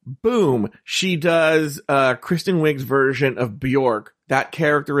 boom, she does Kristen Wiig's version of Bjork. That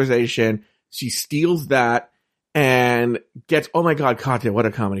characterization, she steals that and gets, oh my God, Katya, what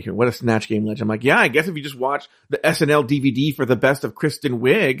a comedy here. What a Snatch Game legend. I'm like, yeah, I guess if you just watch the SNL DVD for the best of Kristen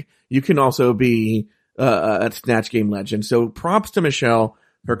Wiig, you can also be a Snatch Game legend. So props to Michelle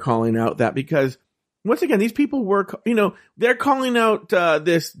for calling out that, because once again, these people were, they're calling out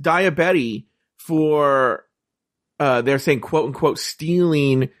this Diabetes for, they're saying, quote unquote,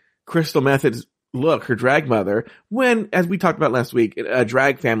 stealing Crystal Method's look, her drag mother, when, as we talked about last week, a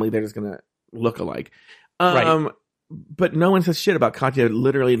drag family, they're just going to look alike. Right. But no one says shit about Katya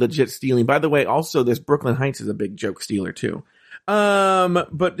literally legit stealing. By the way, also this Brooklyn Heights is a big joke stealer too.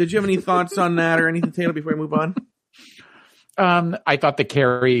 But did you have any thoughts on that or anything, Taylor, before we move on? I thought that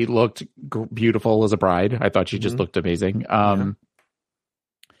Carrie looked beautiful as a bride. I thought she just looked amazing.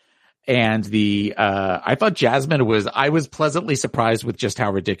 And I thought Jasmine I was pleasantly surprised with just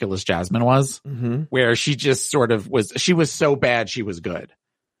how ridiculous Jasmine was, where she just sort of she was so bad she was good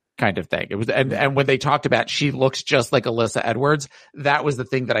kind of thing. It was, and when they talked about she looks just like Alyssa Edwards, that was the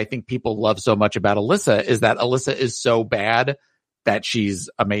thing that I think people love so much about Alyssa, is that Alyssa is so bad that she's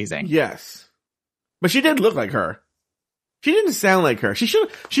amazing. Yes. But she did look like her. She didn't sound like her. She should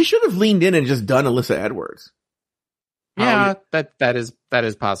have leaned in and just done Alyssa Edwards. Yeah, that is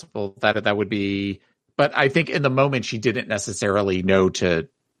possible. That would be, but I think in the moment she didn't necessarily know to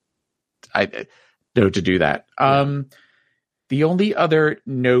do that. The only other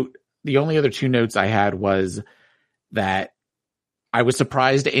two notes I had was that I was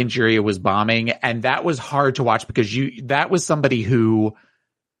surprised Angeria was bombing, and that was hard to watch because that was somebody who,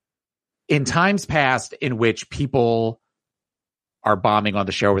 in times past in which people are bombing on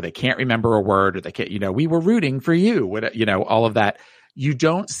the show where they can't remember a word or they can't, we were rooting for you, all of that. You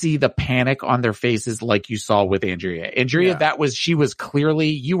don't see the panic on their faces like you saw with Angeria. Angeria, she was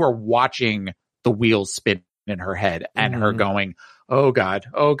clearly, you were watching the wheels spin in her head and her going, oh God,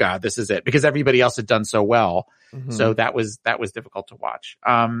 this is it, because everybody else had done so well. So that was difficult to watch.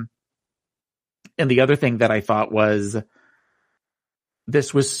 And the other thing that I thought was,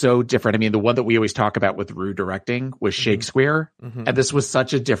 this was so different. I mean, the one that we always talk about with Rue directing was Shakespeare, and this was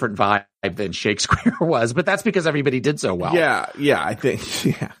such a different vibe than Shakespeare was, but that's because everybody did so well. Yeah, I think,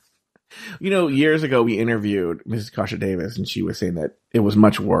 yeah. Years ago we interviewed Mrs. Kasha Davis, and she was saying that it was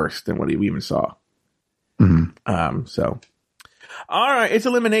much worse than what we even saw. All right, it's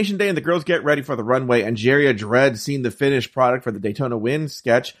Elimination Day, and the girls get ready for the runway. Angeria dreads seeing the finished product for the Daytona Wind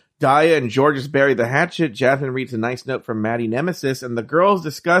sketch. Daya and Georges bury the hatchet. Jasmine reads a nice note from Maddie Nemesis, and the girls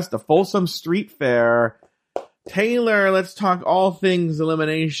discuss the Folsom Street Fair. Taylor, let's talk all things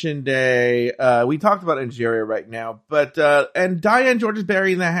Elimination Day. We talked about Angeria right now, but and Daya and Georges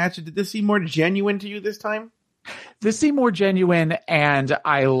burying the hatchet, did this seem more genuine to you this time? This seemed more genuine, and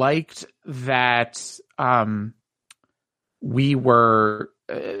I liked that we were,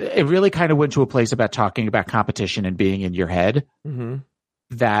 it really kind of went to a place about talking about competition and being in your head.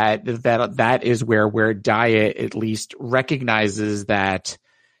 That is where Daya at least recognizes that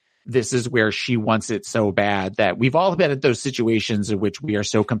this is where she wants it so bad, that we've all been at those situations in which we are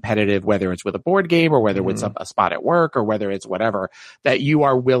so competitive, whether it's with a board game or whether it's a spot at work or whether it's whatever, that you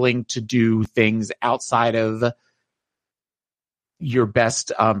are willing to do things outside of your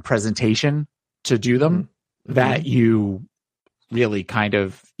best presentation to do them, that you really kind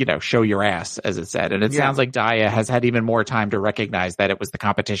of, show your ass, as it said. And it sounds like Daya has had even more time to recognize that it was the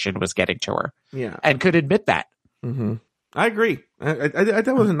competition was getting to her. Yeah. And could admit that. I agree. I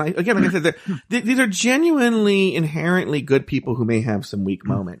that was a nice, again, like I said, these are genuinely inherently good people who may have some weak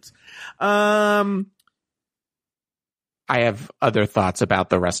moments. I have other thoughts about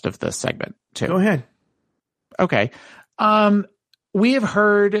the rest of the segment too. Go ahead. Okay. We have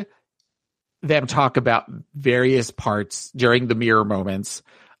heard them talk about various parts during the mirror moments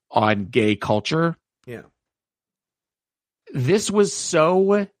on gay culture. Yeah. This was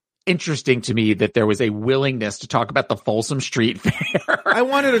so interesting to me that there was a willingness to talk about the Folsom Street Fair. I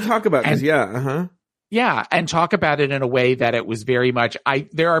wanted to talk about this. Yeah. Yeah. And talk about it in a way that it was very much,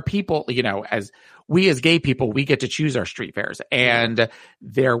 there are people, as gay people, we get to choose our street fairs. And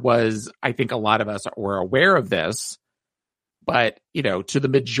there was, I think a lot of us were aware of this, but, to the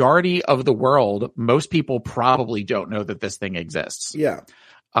majority of the world, most people probably don't know that this thing exists. Yeah.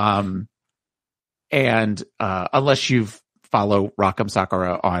 And unless you follow Rock'em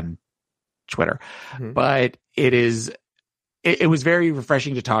Sakura on Twitter, but it was very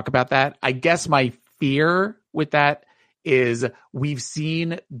refreshing to talk about that. I guess my fear with that is we've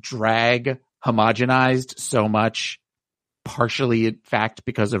seen drag homogenized so much, partially in fact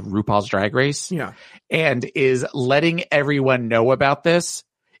because of RuPaul's Drag Race. Yeah. And is letting everyone know about this,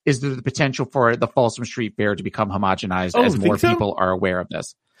 is there the potential for the Folsom Street Fair to become homogenized as more people are aware of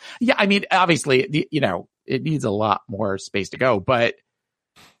this? Yeah, I mean, obviously, it needs a lot more space to go. But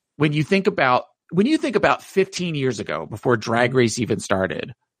when you think about 15 years ago, before Drag Race even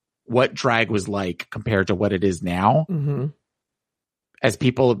started, what drag was like compared to what it is now, as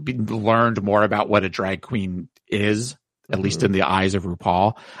people learned more about what a drag queen is, at least in the eyes of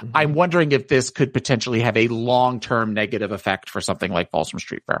RuPaul, I'm wondering if this could potentially have a long-term negative effect for something like Folsom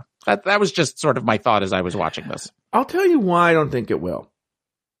Street Fair. That was just sort of my thought as I was watching this. I'll tell you why I don't think it will.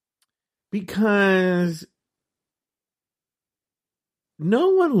 Because no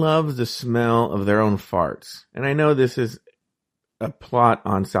one loves the smell of their own farts. And I know this is a plot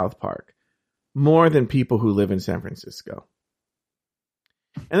on South Park more than people who live in San Francisco.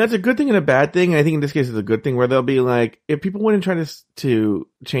 And that's a good thing and a bad thing. I think in this case it's a good thing, where they'll be like, if people wouldn't try to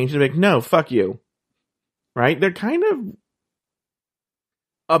change it, like, no, fuck you. Right? They're kind of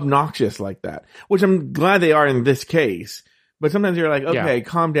obnoxious like that, which I'm glad they are in this case. But sometimes you're like, okay,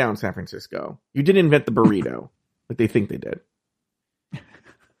 calm down, San Francisco. You didn't invent the burrito, but they think they did.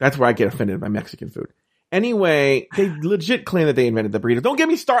 That's where I get offended by Mexican food. Anyway, they legit claim that they invented the burrito. Don't get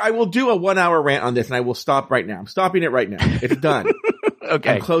me started. I will do a 1-hour rant on this, and I will stop right now. I'm stopping it right now. It's done.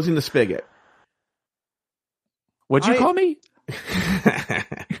 Okay. I'm closing the spigot. What'd you call me?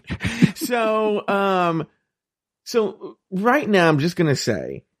 So right now I'm just going to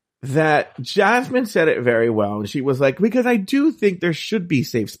say that Jasmine said it very well. And she was like, because I do think there should be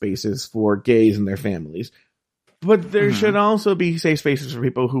safe spaces for gays and their families. But there should also be safe spaces for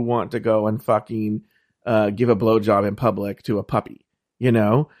people who want to go and fucking give a blowjob in public to a puppy, you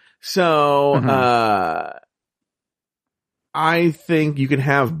know? So I think you can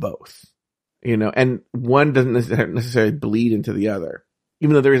have both, you know, and one doesn't necessarily bleed into the other,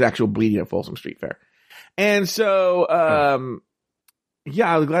 even though there is actual bleeding at Folsom Street Fair. And so,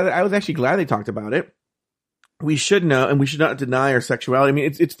 yeah, I was actually glad they talked about it. We should know, and we should not deny our sexuality. I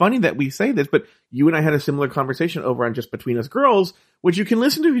mean, it's funny that we say this, but you and I had a similar conversation over on Just Between Us Girls, which you can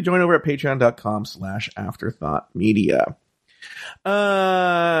listen to if you join over at patreon.com/afterthoughtmedia.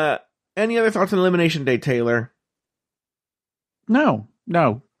 Any other thoughts on Elimination Day, Taylor? No.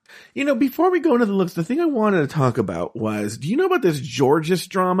 You know, before we go into the looks, the thing I wanted to talk about was, do you know about this Georges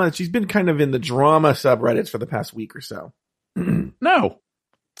drama? She's been kind of in the drama subreddits for the past week or so. No.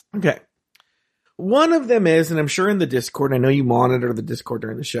 Okay. One of them is, and I'm sure in the Discord, I know you monitor the Discord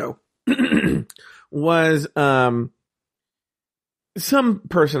during the show, was some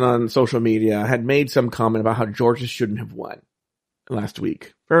person on social media had made some comment about how Georges shouldn't have won last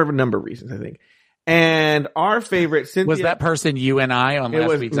week for a number of reasons, I think. And our favorite Cynthia, was that person you and I on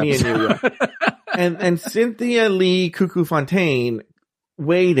last week's episode? And, you, yeah. and Cynthia Lee Cuckoo Fontaine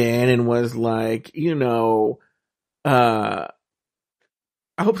weighed in and was like, you know, I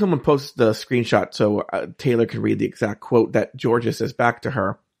hope someone posts the screenshot so Taylor can read the exact quote that Georgia says back to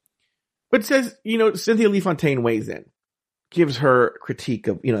her. But says, you know, Cynthia Lee Fontaine weighs in, gives her critique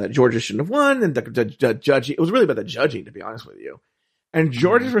of, you know, that Georgia shouldn't have won and the judging. It was really about the judging, to be honest with you. And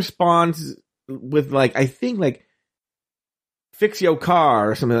Georgia responds with like, I think like, fix your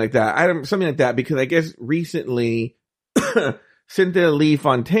car or something like that. Something like that, because I guess recently Cynthia Lee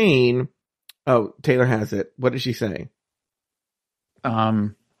Fontaine, oh, Taylor has it. What did she say?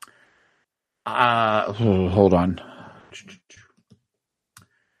 Hold on.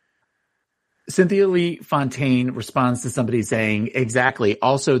 Cynthia Lee Fontaine responds to somebody saying, exactly.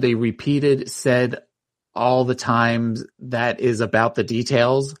 Also, they said all the times that is about the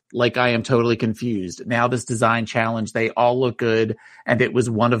details. Like, I am totally confused. Now this design challenge, they all look good. And it was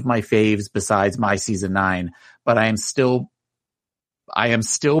one of my faves besides my season 9, but I am still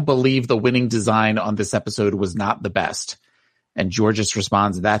believe the winning design on this episode was not the best. And Georges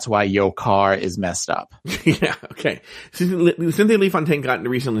responds, that's why your car is messed up. Yeah, okay. Cynthia Lee Fontaine got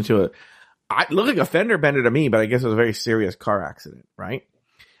recently into it looked like a fender bender to me, but I guess it was a very serious car accident, right?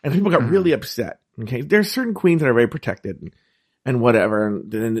 And people got really upset. Okay, there's certain queens that are very protected and whatever.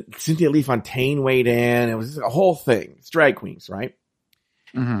 And then Cynthia Lee Fontaine weighed in. It was a whole thing. It's drag queens, right?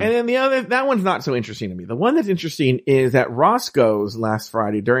 And then that one's not so interesting to me. The one that's interesting is at Roscoe's last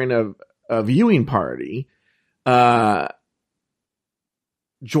Friday during a viewing party.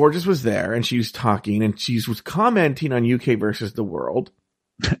 Georges was there and she was talking and she was commenting on UK versus the world.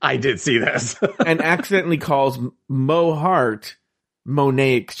 I did see this. And accidentally calls Mo Hart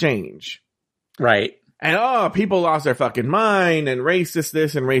Monet Exchange. Right. And people lost their fucking mind and racist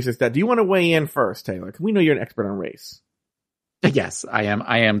this and racist that. Do you want to weigh in first, Taylor? We know you're an expert on race. Yes, I am.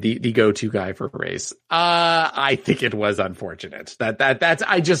 I am the go-to guy for race. I think it was unfortunate that's,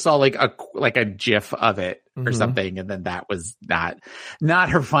 I just saw like a GIF of it or something. And then that was not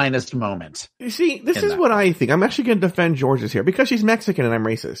her finest moment. You see, this is what I think. I'm actually going to defend Georges here because she's Mexican and I'm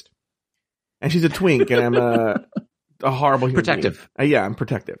racist. And she's a twink and I'm a horrible human protective. Yeah, I'm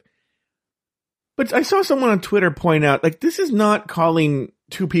protective. But I saw someone on Twitter point out, like, this is not calling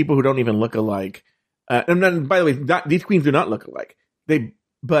two people who don't even look alike. And then, by the way, these queens do not look alike.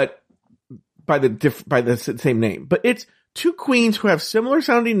 But by the same name. But it's two queens who have similar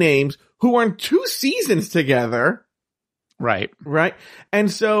sounding names who are in 2 seasons together. Right. Right. And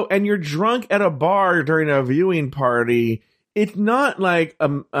you're drunk at a bar during a viewing party. It's not like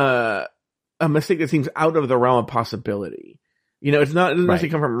a mistake that seems out of the realm of possibility. You know, it doesn't actually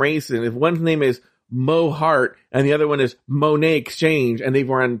come from race. And if one's name is Mo Hart and the other one is Monet Exchange and they've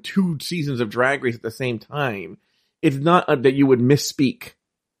run 2 seasons of Drag Race at the same time, it's not that you would misspeak,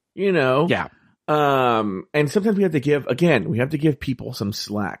 you know? Yeah. And sometimes we have to give people some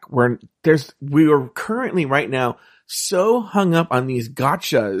slack. We are currently right now so hung up on these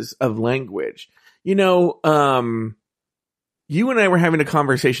gotchas of language. You know, you and I were having a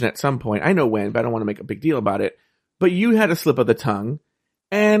conversation at some point. I know when, but I don't want to make a big deal about it. But you had a slip of the tongue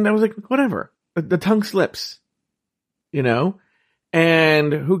and I was like, whatever. The tongue slips, you know,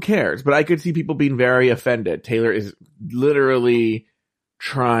 and who cares? But I could see people being very offended. Taylor is literally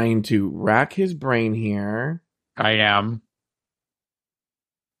trying to rack his brain here. I am.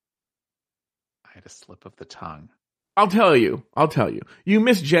 I had a slip of the tongue. I'll tell you. You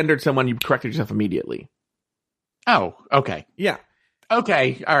misgendered someone. You corrected yourself immediately. Oh, okay. Yeah.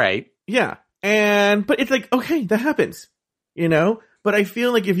 Okay. All right. Yeah. But it's like, okay, that happens, you know? But I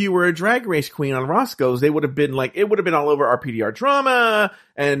feel like if you were a drag race queen on Roscoe's, they would have been like, it would have been all over our PDR drama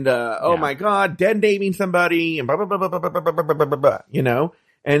and, oh my God, dead naming somebody and blah, blah, blah, blah, blah, blah, blah, blah, blah, blah, blah, you know?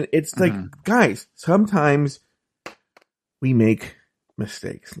 And it's like, guys, sometimes we make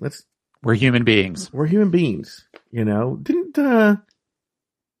mistakes. We're human beings. We're human beings, you know? Didn't,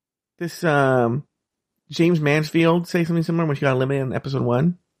 this, James Mansfield say something similar when she got eliminated in episode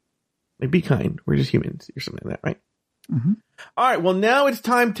 1? Like, be kind. We're just humans or something like that, right? Mm-hmm. All right. Well, now it's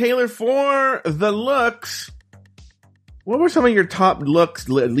time, Taylor, for the looks. What were some of your top looks,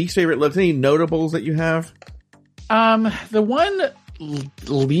 least favorite looks? Any notables that you have? The one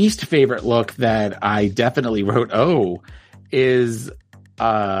least favorite look that I definitely wrote, is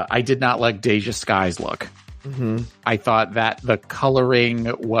I did not like Deja Sky's look. Mm-hmm. I thought that the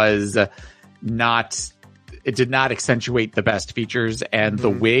coloring was it did not accentuate the best features, and the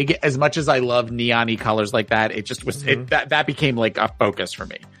wig, as much as I love neon-y colors like that, it just was, that became like a focus for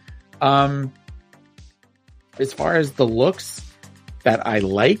me. As far as the looks that I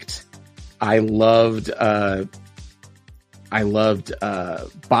liked, I loved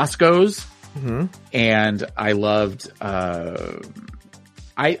Bosco's, and I loved, I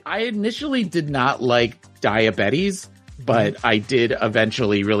initially did not like Diabetes, but I did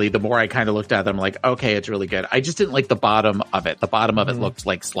eventually really, the more I kind of looked at them, like, okay, it's really good. I just didn't like the bottom of it. The bottom of it looked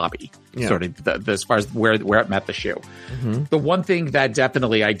like sloppy, sort of, as far as where it met the shoe. The one thing that I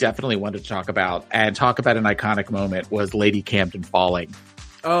definitely wanted to talk about an iconic moment was Lady Camden falling.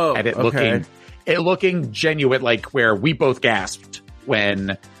 Oh, and it looking genuine, like where we both gasped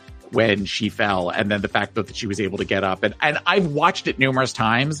when she fell, and then the fact that she was able to get up. And I've watched it numerous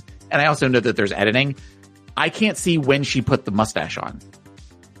times, and I also know that there's editing. I can't see when she put the mustache on.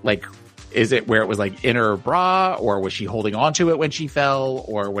 Like, is it where it was like in her bra, or was she holding on to it when she fell,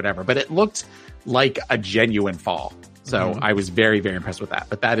 or whatever? But it looked like a genuine fall. So I was very, very impressed with that.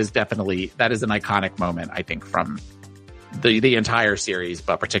 But that is an iconic moment, I think, from the entire series,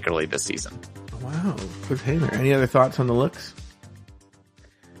 but particularly this season. Wow. Good Taylor. Any other thoughts on the looks?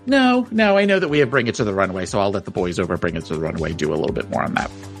 No. I know that we have Bring It to the Runway, so I'll let the boys over Bring It to the Runway do a little bit more on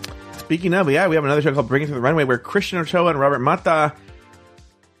that. Speaking of, we have another show called Bring It to the Runway, where Christian Ochoa and Robert Mata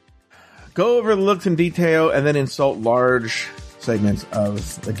go over the looks in detail and then insult large segments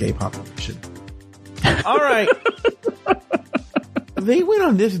of the gay population. All right. They went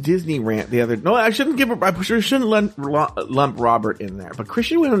on this Disney rant the other. No, I shouldn't lump Robert in there. But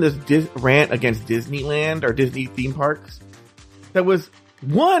Christian went on this rant against Disneyland or Disney theme parks that was,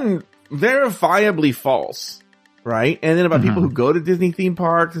 one, verifiably false. Right? And then about people who go to Disney theme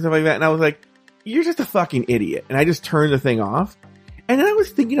parks and stuff like that. And I was like, you're just a fucking idiot. And I just turned the thing off. And then I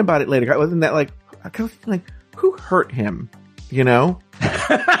was thinking about it later. I was thinking like, who hurt him? You know?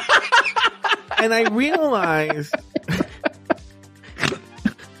 And I realized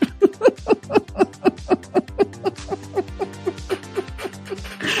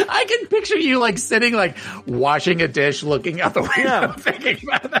I can picture you like sitting, like washing a dish, looking out the window, thinking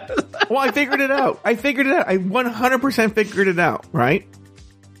about that. Well, I figured it out. I 100% figured it out, right?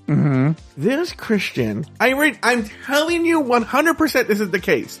 Mm-hmm. This Christian, I'm telling you 100% this is the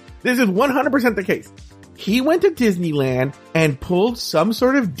case. This is 100% the case. He went to Disneyland and pulled some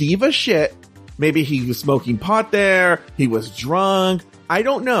sort of diva shit. Maybe he was smoking pot there. He was drunk. I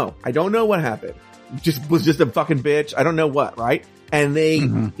don't know. I don't know what happened. Was just a fucking bitch. I don't know what, right? And they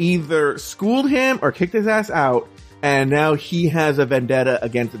either schooled him or kicked his ass out. And now he has a vendetta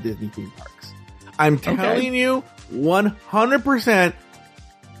against the Disney theme parks. I'm telling you 100%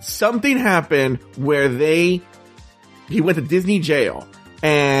 something happened where he went to Disney jail.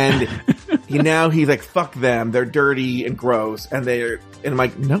 And now he's like, fuck them. They're dirty and gross. And I'm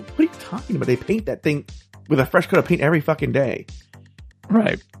like, no, what are you talking about? They paint that thing with a fresh coat of paint every fucking day.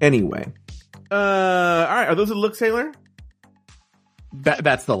 Right. Anyway. All right. Are those the looks, Taylor?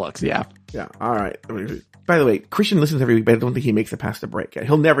 That's the looks. Yeah. Yeah. All right. By the way, Christian listens every week, but I don't think he makes it past the break yet.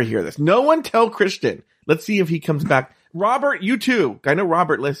 He'll never hear this. No one tell Christian. Let's see if he comes back. Robert, you too. I know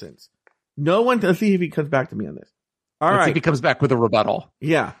Robert listens. Let's see if he comes back to me on this. Let's see if he comes back with a rebuttal.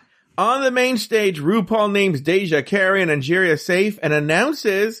 Yeah. On the main stage, RuPaul names Deja, Carrie, and Angeria safe and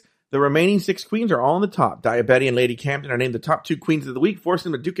announces the remaining 6 queens are all on the top. Diabetti and Lady Camden are named the top 2 queens of the week,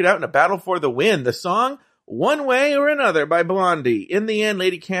 forcing them to duke it out in a battle for the win. The song, One Way or Another by Blondie. In the end,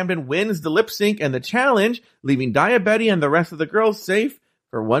 Lady Camden wins the lip sync and the challenge, leaving Diabetti and the rest of the girls safe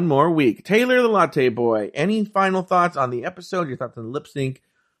for one more week. Taylor the Latte Boy, any final thoughts on the episode, your thoughts on the lip sync,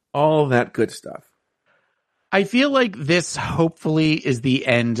 all that good stuff? I feel like this hopefully is the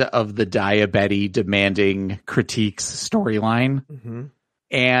end of the Diabetti demanding critiques storyline. Mm-hmm.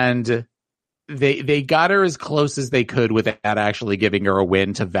 And they got her as close as they could without actually giving her a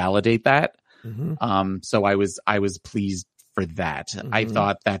win to validate that. Mm-hmm. So I was pleased for that. Mm-hmm. I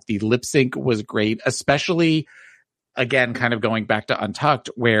thought that the lip sync was great, especially again, kind of going back to Untucked,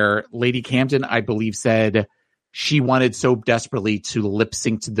 where Lady Camden, I believe, said she wanted so desperately to lip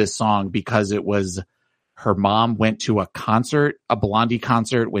sync to this song because it was her mom went to a concert, a Blondie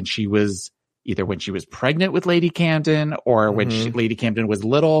concert when she was pregnant with Lady Camden or when Lady Camden was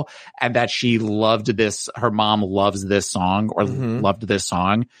little, and that she loved this. Her mom loves this song or loved this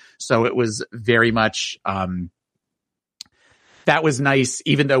song. So it was very much, that was nice,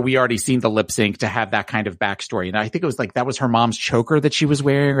 even though we already seen the lip sync, to have that kind of backstory. And I think it was like, that was her mom's choker that she was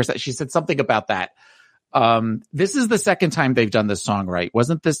wearing, or she said something about that. This is the second time they've done this song, right?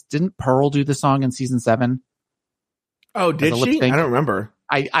 Didn't Pearl do the song in season 7? Oh, did she? I don't remember.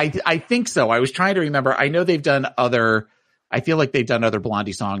 I think so. I was trying to remember. I know they've done I feel like they've done other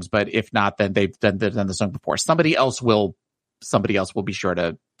Blondie songs, but if not, then they've done the song before. Somebody else will be sure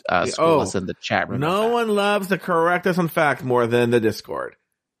to school us in the chat room. No one loves to correct us on fact more than the Discord.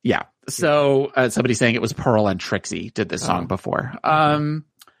 Yeah. So somebody saying it was Pearl and Trixie did this song before.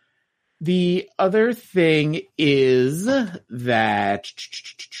 The other thing is that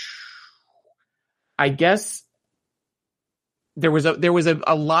I guess there was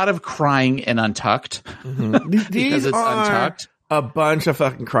a lot of crying in Untucked. These are Untucked. A bunch of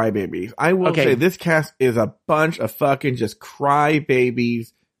fucking crybabies. I will say this cast is a bunch of fucking just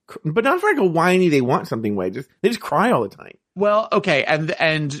crybabies, but not for like a whiny they want something way. They just cry all the time. Well, okay,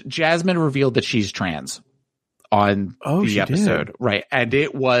 and Jasmine revealed that she's trans on the episode, did. Right? And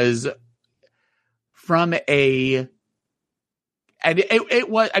it was from it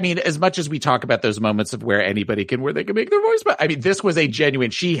was, I mean, as much as we talk about those moments of where they can make their voice, but I mean, this was a genuine,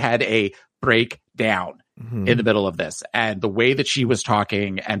 she had a breakdown in the middle of this, and the way that she was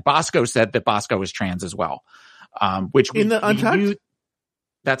talking, and Bosco said that Bosco was trans as well. Which in the Untucked?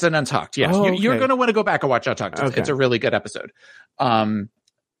 That's an Untucked. Yes. You're going to want to go back and watch Untucked. It's a really good episode. And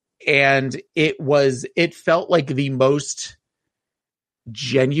it felt like the most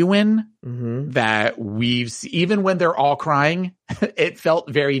genuine that we've seen. Even when they're all crying, it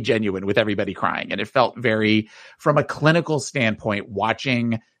felt very genuine with everybody crying, and it felt very, from a clinical standpoint,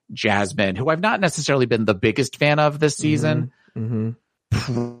 watching Jasmine, who I've not necessarily been the biggest fan of this season,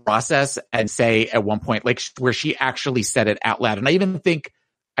 process and say at one point, like, where she actually said it out loud. And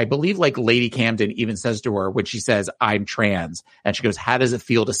I believe like Lady Camden even says to her when she says, "I'm trans," and she goes, "How does it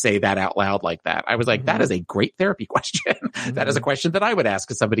feel to say that out loud like that?" I was like, that is a great therapy question. That is a question that I would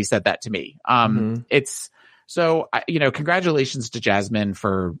ask if somebody said that to me. It's so, congratulations to Jasmine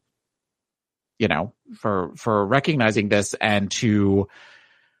for recognizing this and to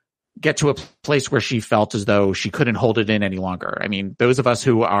get to a place where she felt as though she couldn't hold it in any longer. I mean, those of us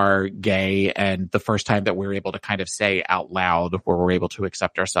who are gay, and the first time that we're able to kind of say out loud where we're able to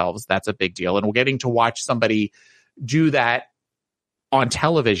accept ourselves, that's a big deal. And we're getting to watch somebody do that on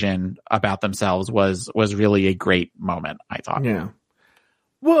television about themselves was really a great moment, I thought. Yeah.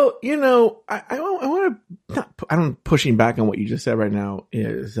 Well, I want to, I'm pushing back on what you just said right now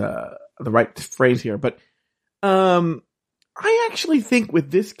is the right phrase here, but I actually think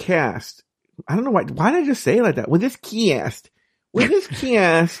with this cast, I don't know why did I just say it like that? With this cast,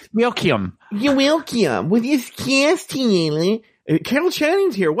 welcome. You're welcome. With this cast, Carol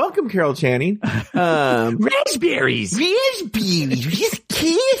Channing's here. Welcome, Carol Channing. Raspberries. With this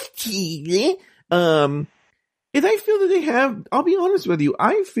cast, is I feel that they have, I'll be honest with you,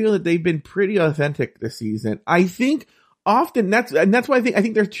 I feel that they've been pretty authentic this season. I think often that's why I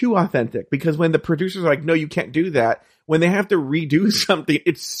think they're too authentic, because when the producers are like, no, you can't do that, when they have to redo something,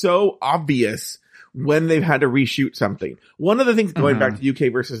 it's so obvious when they've had to reshoot something. One of the things going back to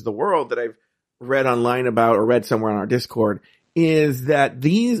UK versus the world that I've read online about, or read somewhere on our Discord, is that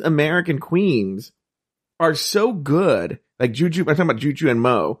these American queens are so good. Like Juju, I'm talking about Juju and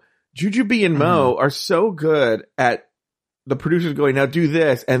Mo. Jujubee and Mo are so good at the producers going, now do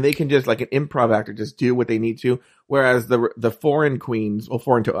this, and they can just, like an improv actor, just do what they need to. Whereas the foreign queens, well,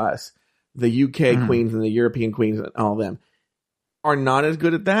 foreign to us, the UK queens and the European queens and all of them are not as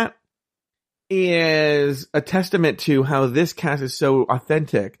good at that, is a testament to how this cast is so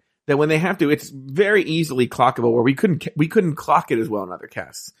authentic that when they have to, it's very easily clockable, where we couldn't clock it as well in other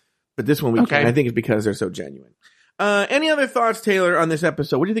casts. But this one we can. I think it's because they're so genuine. Any other thoughts, Taylor, on this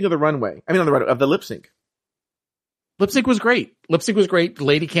episode? What do you think of the runway? I mean, of the lip sync. Lip sync was great.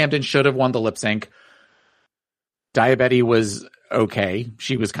 Lady Camden should have won the lip sync. Diabetes was okay.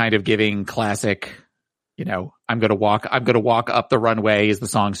 She was kind of giving classic you know, I'm going to walk up the runway as the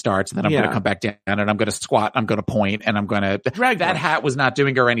song starts, and then I'm going to come back down, and I'm going to squat, I'm going to point, and I'm going to drag. That hat was not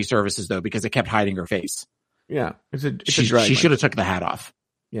doing her any services though, because it kept hiding her face. Yeah. She should have took the hat off.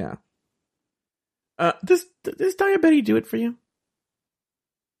 Yeah. Does Diabetes do it for you?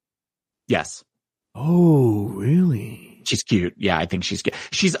 Yes. Oh, really? She's cute. Yeah, I think she's cute.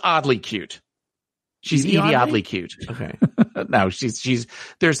 She's oddly cute. She's Edie oddly cute. Okay. No, she's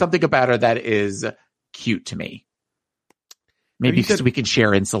there's something about her that is cute to me. Maybe because we can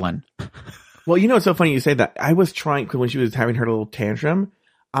share insulin. Well, you know, it's so funny you say that. I was trying, when she was having her little tantrum,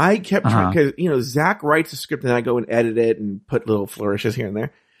 I kept trying, because, you know, Zach writes a script and I go and edit it and put little flourishes here and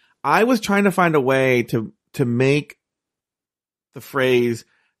there. I was trying to find a way to make the phrase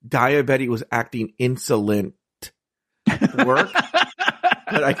Diabetes was acting insolent work,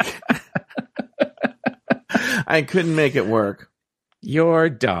 but I couldn't make it work. You're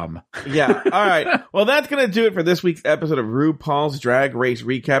dumb. Yeah. All right. Well, that's going to do it for this week's episode of RuPaul's Drag Race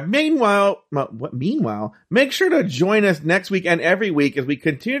Recap. Meanwhile, make sure to join us next week and every week as we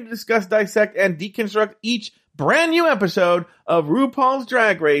continue to discuss, dissect, and deconstruct each brand new episode of RuPaul's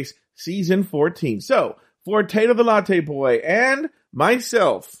Drag Race Season 14. So, for Tato the Latte Boy and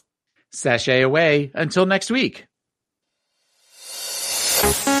myself, sashay away until next week.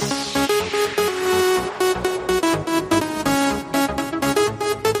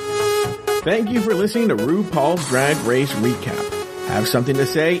 Thank you for listening to RuPaul's Drag Race Recap. Have something to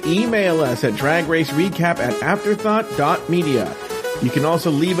say? Email us at dragracerecap@afterthought.media. You can also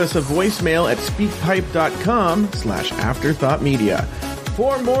leave us a voicemail at speakpipe.com/afterthoughtmedia.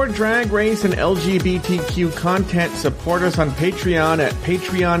 For more Drag Race and LGBTQ content, support us on Patreon at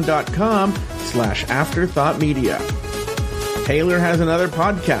patreon.com/afterthoughtmedia. Taylor has another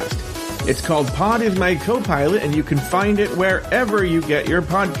podcast. It's called Pod Is My Co-Pilot, and you can find it wherever you get your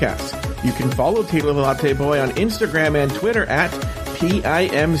podcasts. You can follow Taylor the Latte Boy on Instagram and Twitter at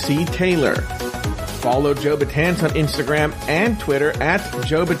PIMCTaylor. Follow Joe Batance on Instagram and Twitter at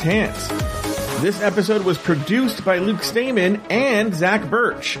Joe Batance. This episode was produced by Luke Stamen and Zach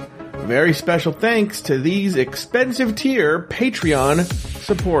Birch. Very special thanks to these expensive tier Patreon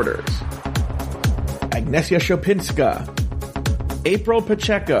supporters: Agnesia Shopinska, April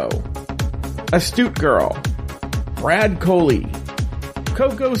Pacheco, Astute Girl, Brad Coley,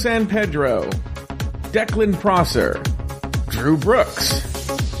 Coco San Pedro, Declan Prosser, Drew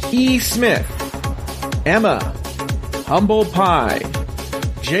Brooks, E. Smith, Emma, Humble Pie,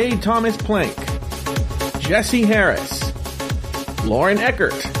 J. Thomas Plank, Jesse Harris, Lauren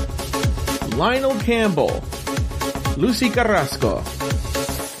Eckert, Lionel Campbell, Lucy Carrasco,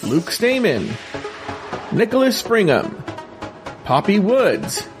 Luke Stamen, Nicholas Springham, Poppy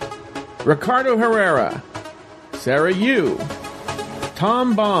Woods, Ricardo Herrera, Sarah Yu,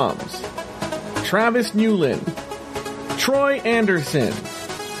 Tom Bombs, Travis Newland, Troy Anderson,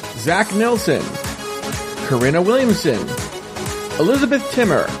 Zach Nelson, Corinna Williamson, Elizabeth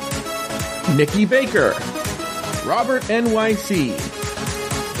Timmer, Nikki Baker, Robert NYC,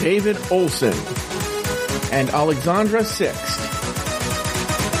 David Olson, and Alexandra Sixt.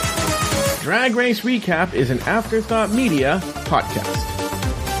 Drag Race Recap is an Afterthought Media podcast.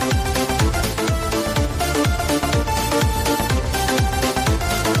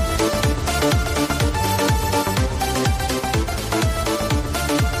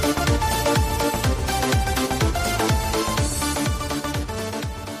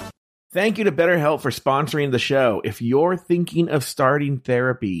 Thank you to BetterHelp for sponsoring the show. If you're thinking of starting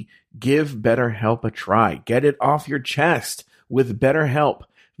therapy, give BetterHelp a try. Get it off your chest with BetterHelp.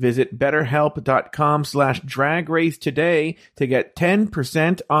 Visit BetterHelp.com/dragrace today to get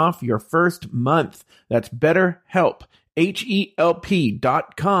 10% off your first month. That's BetterHelp,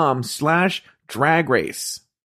 HELP.com/dragrace.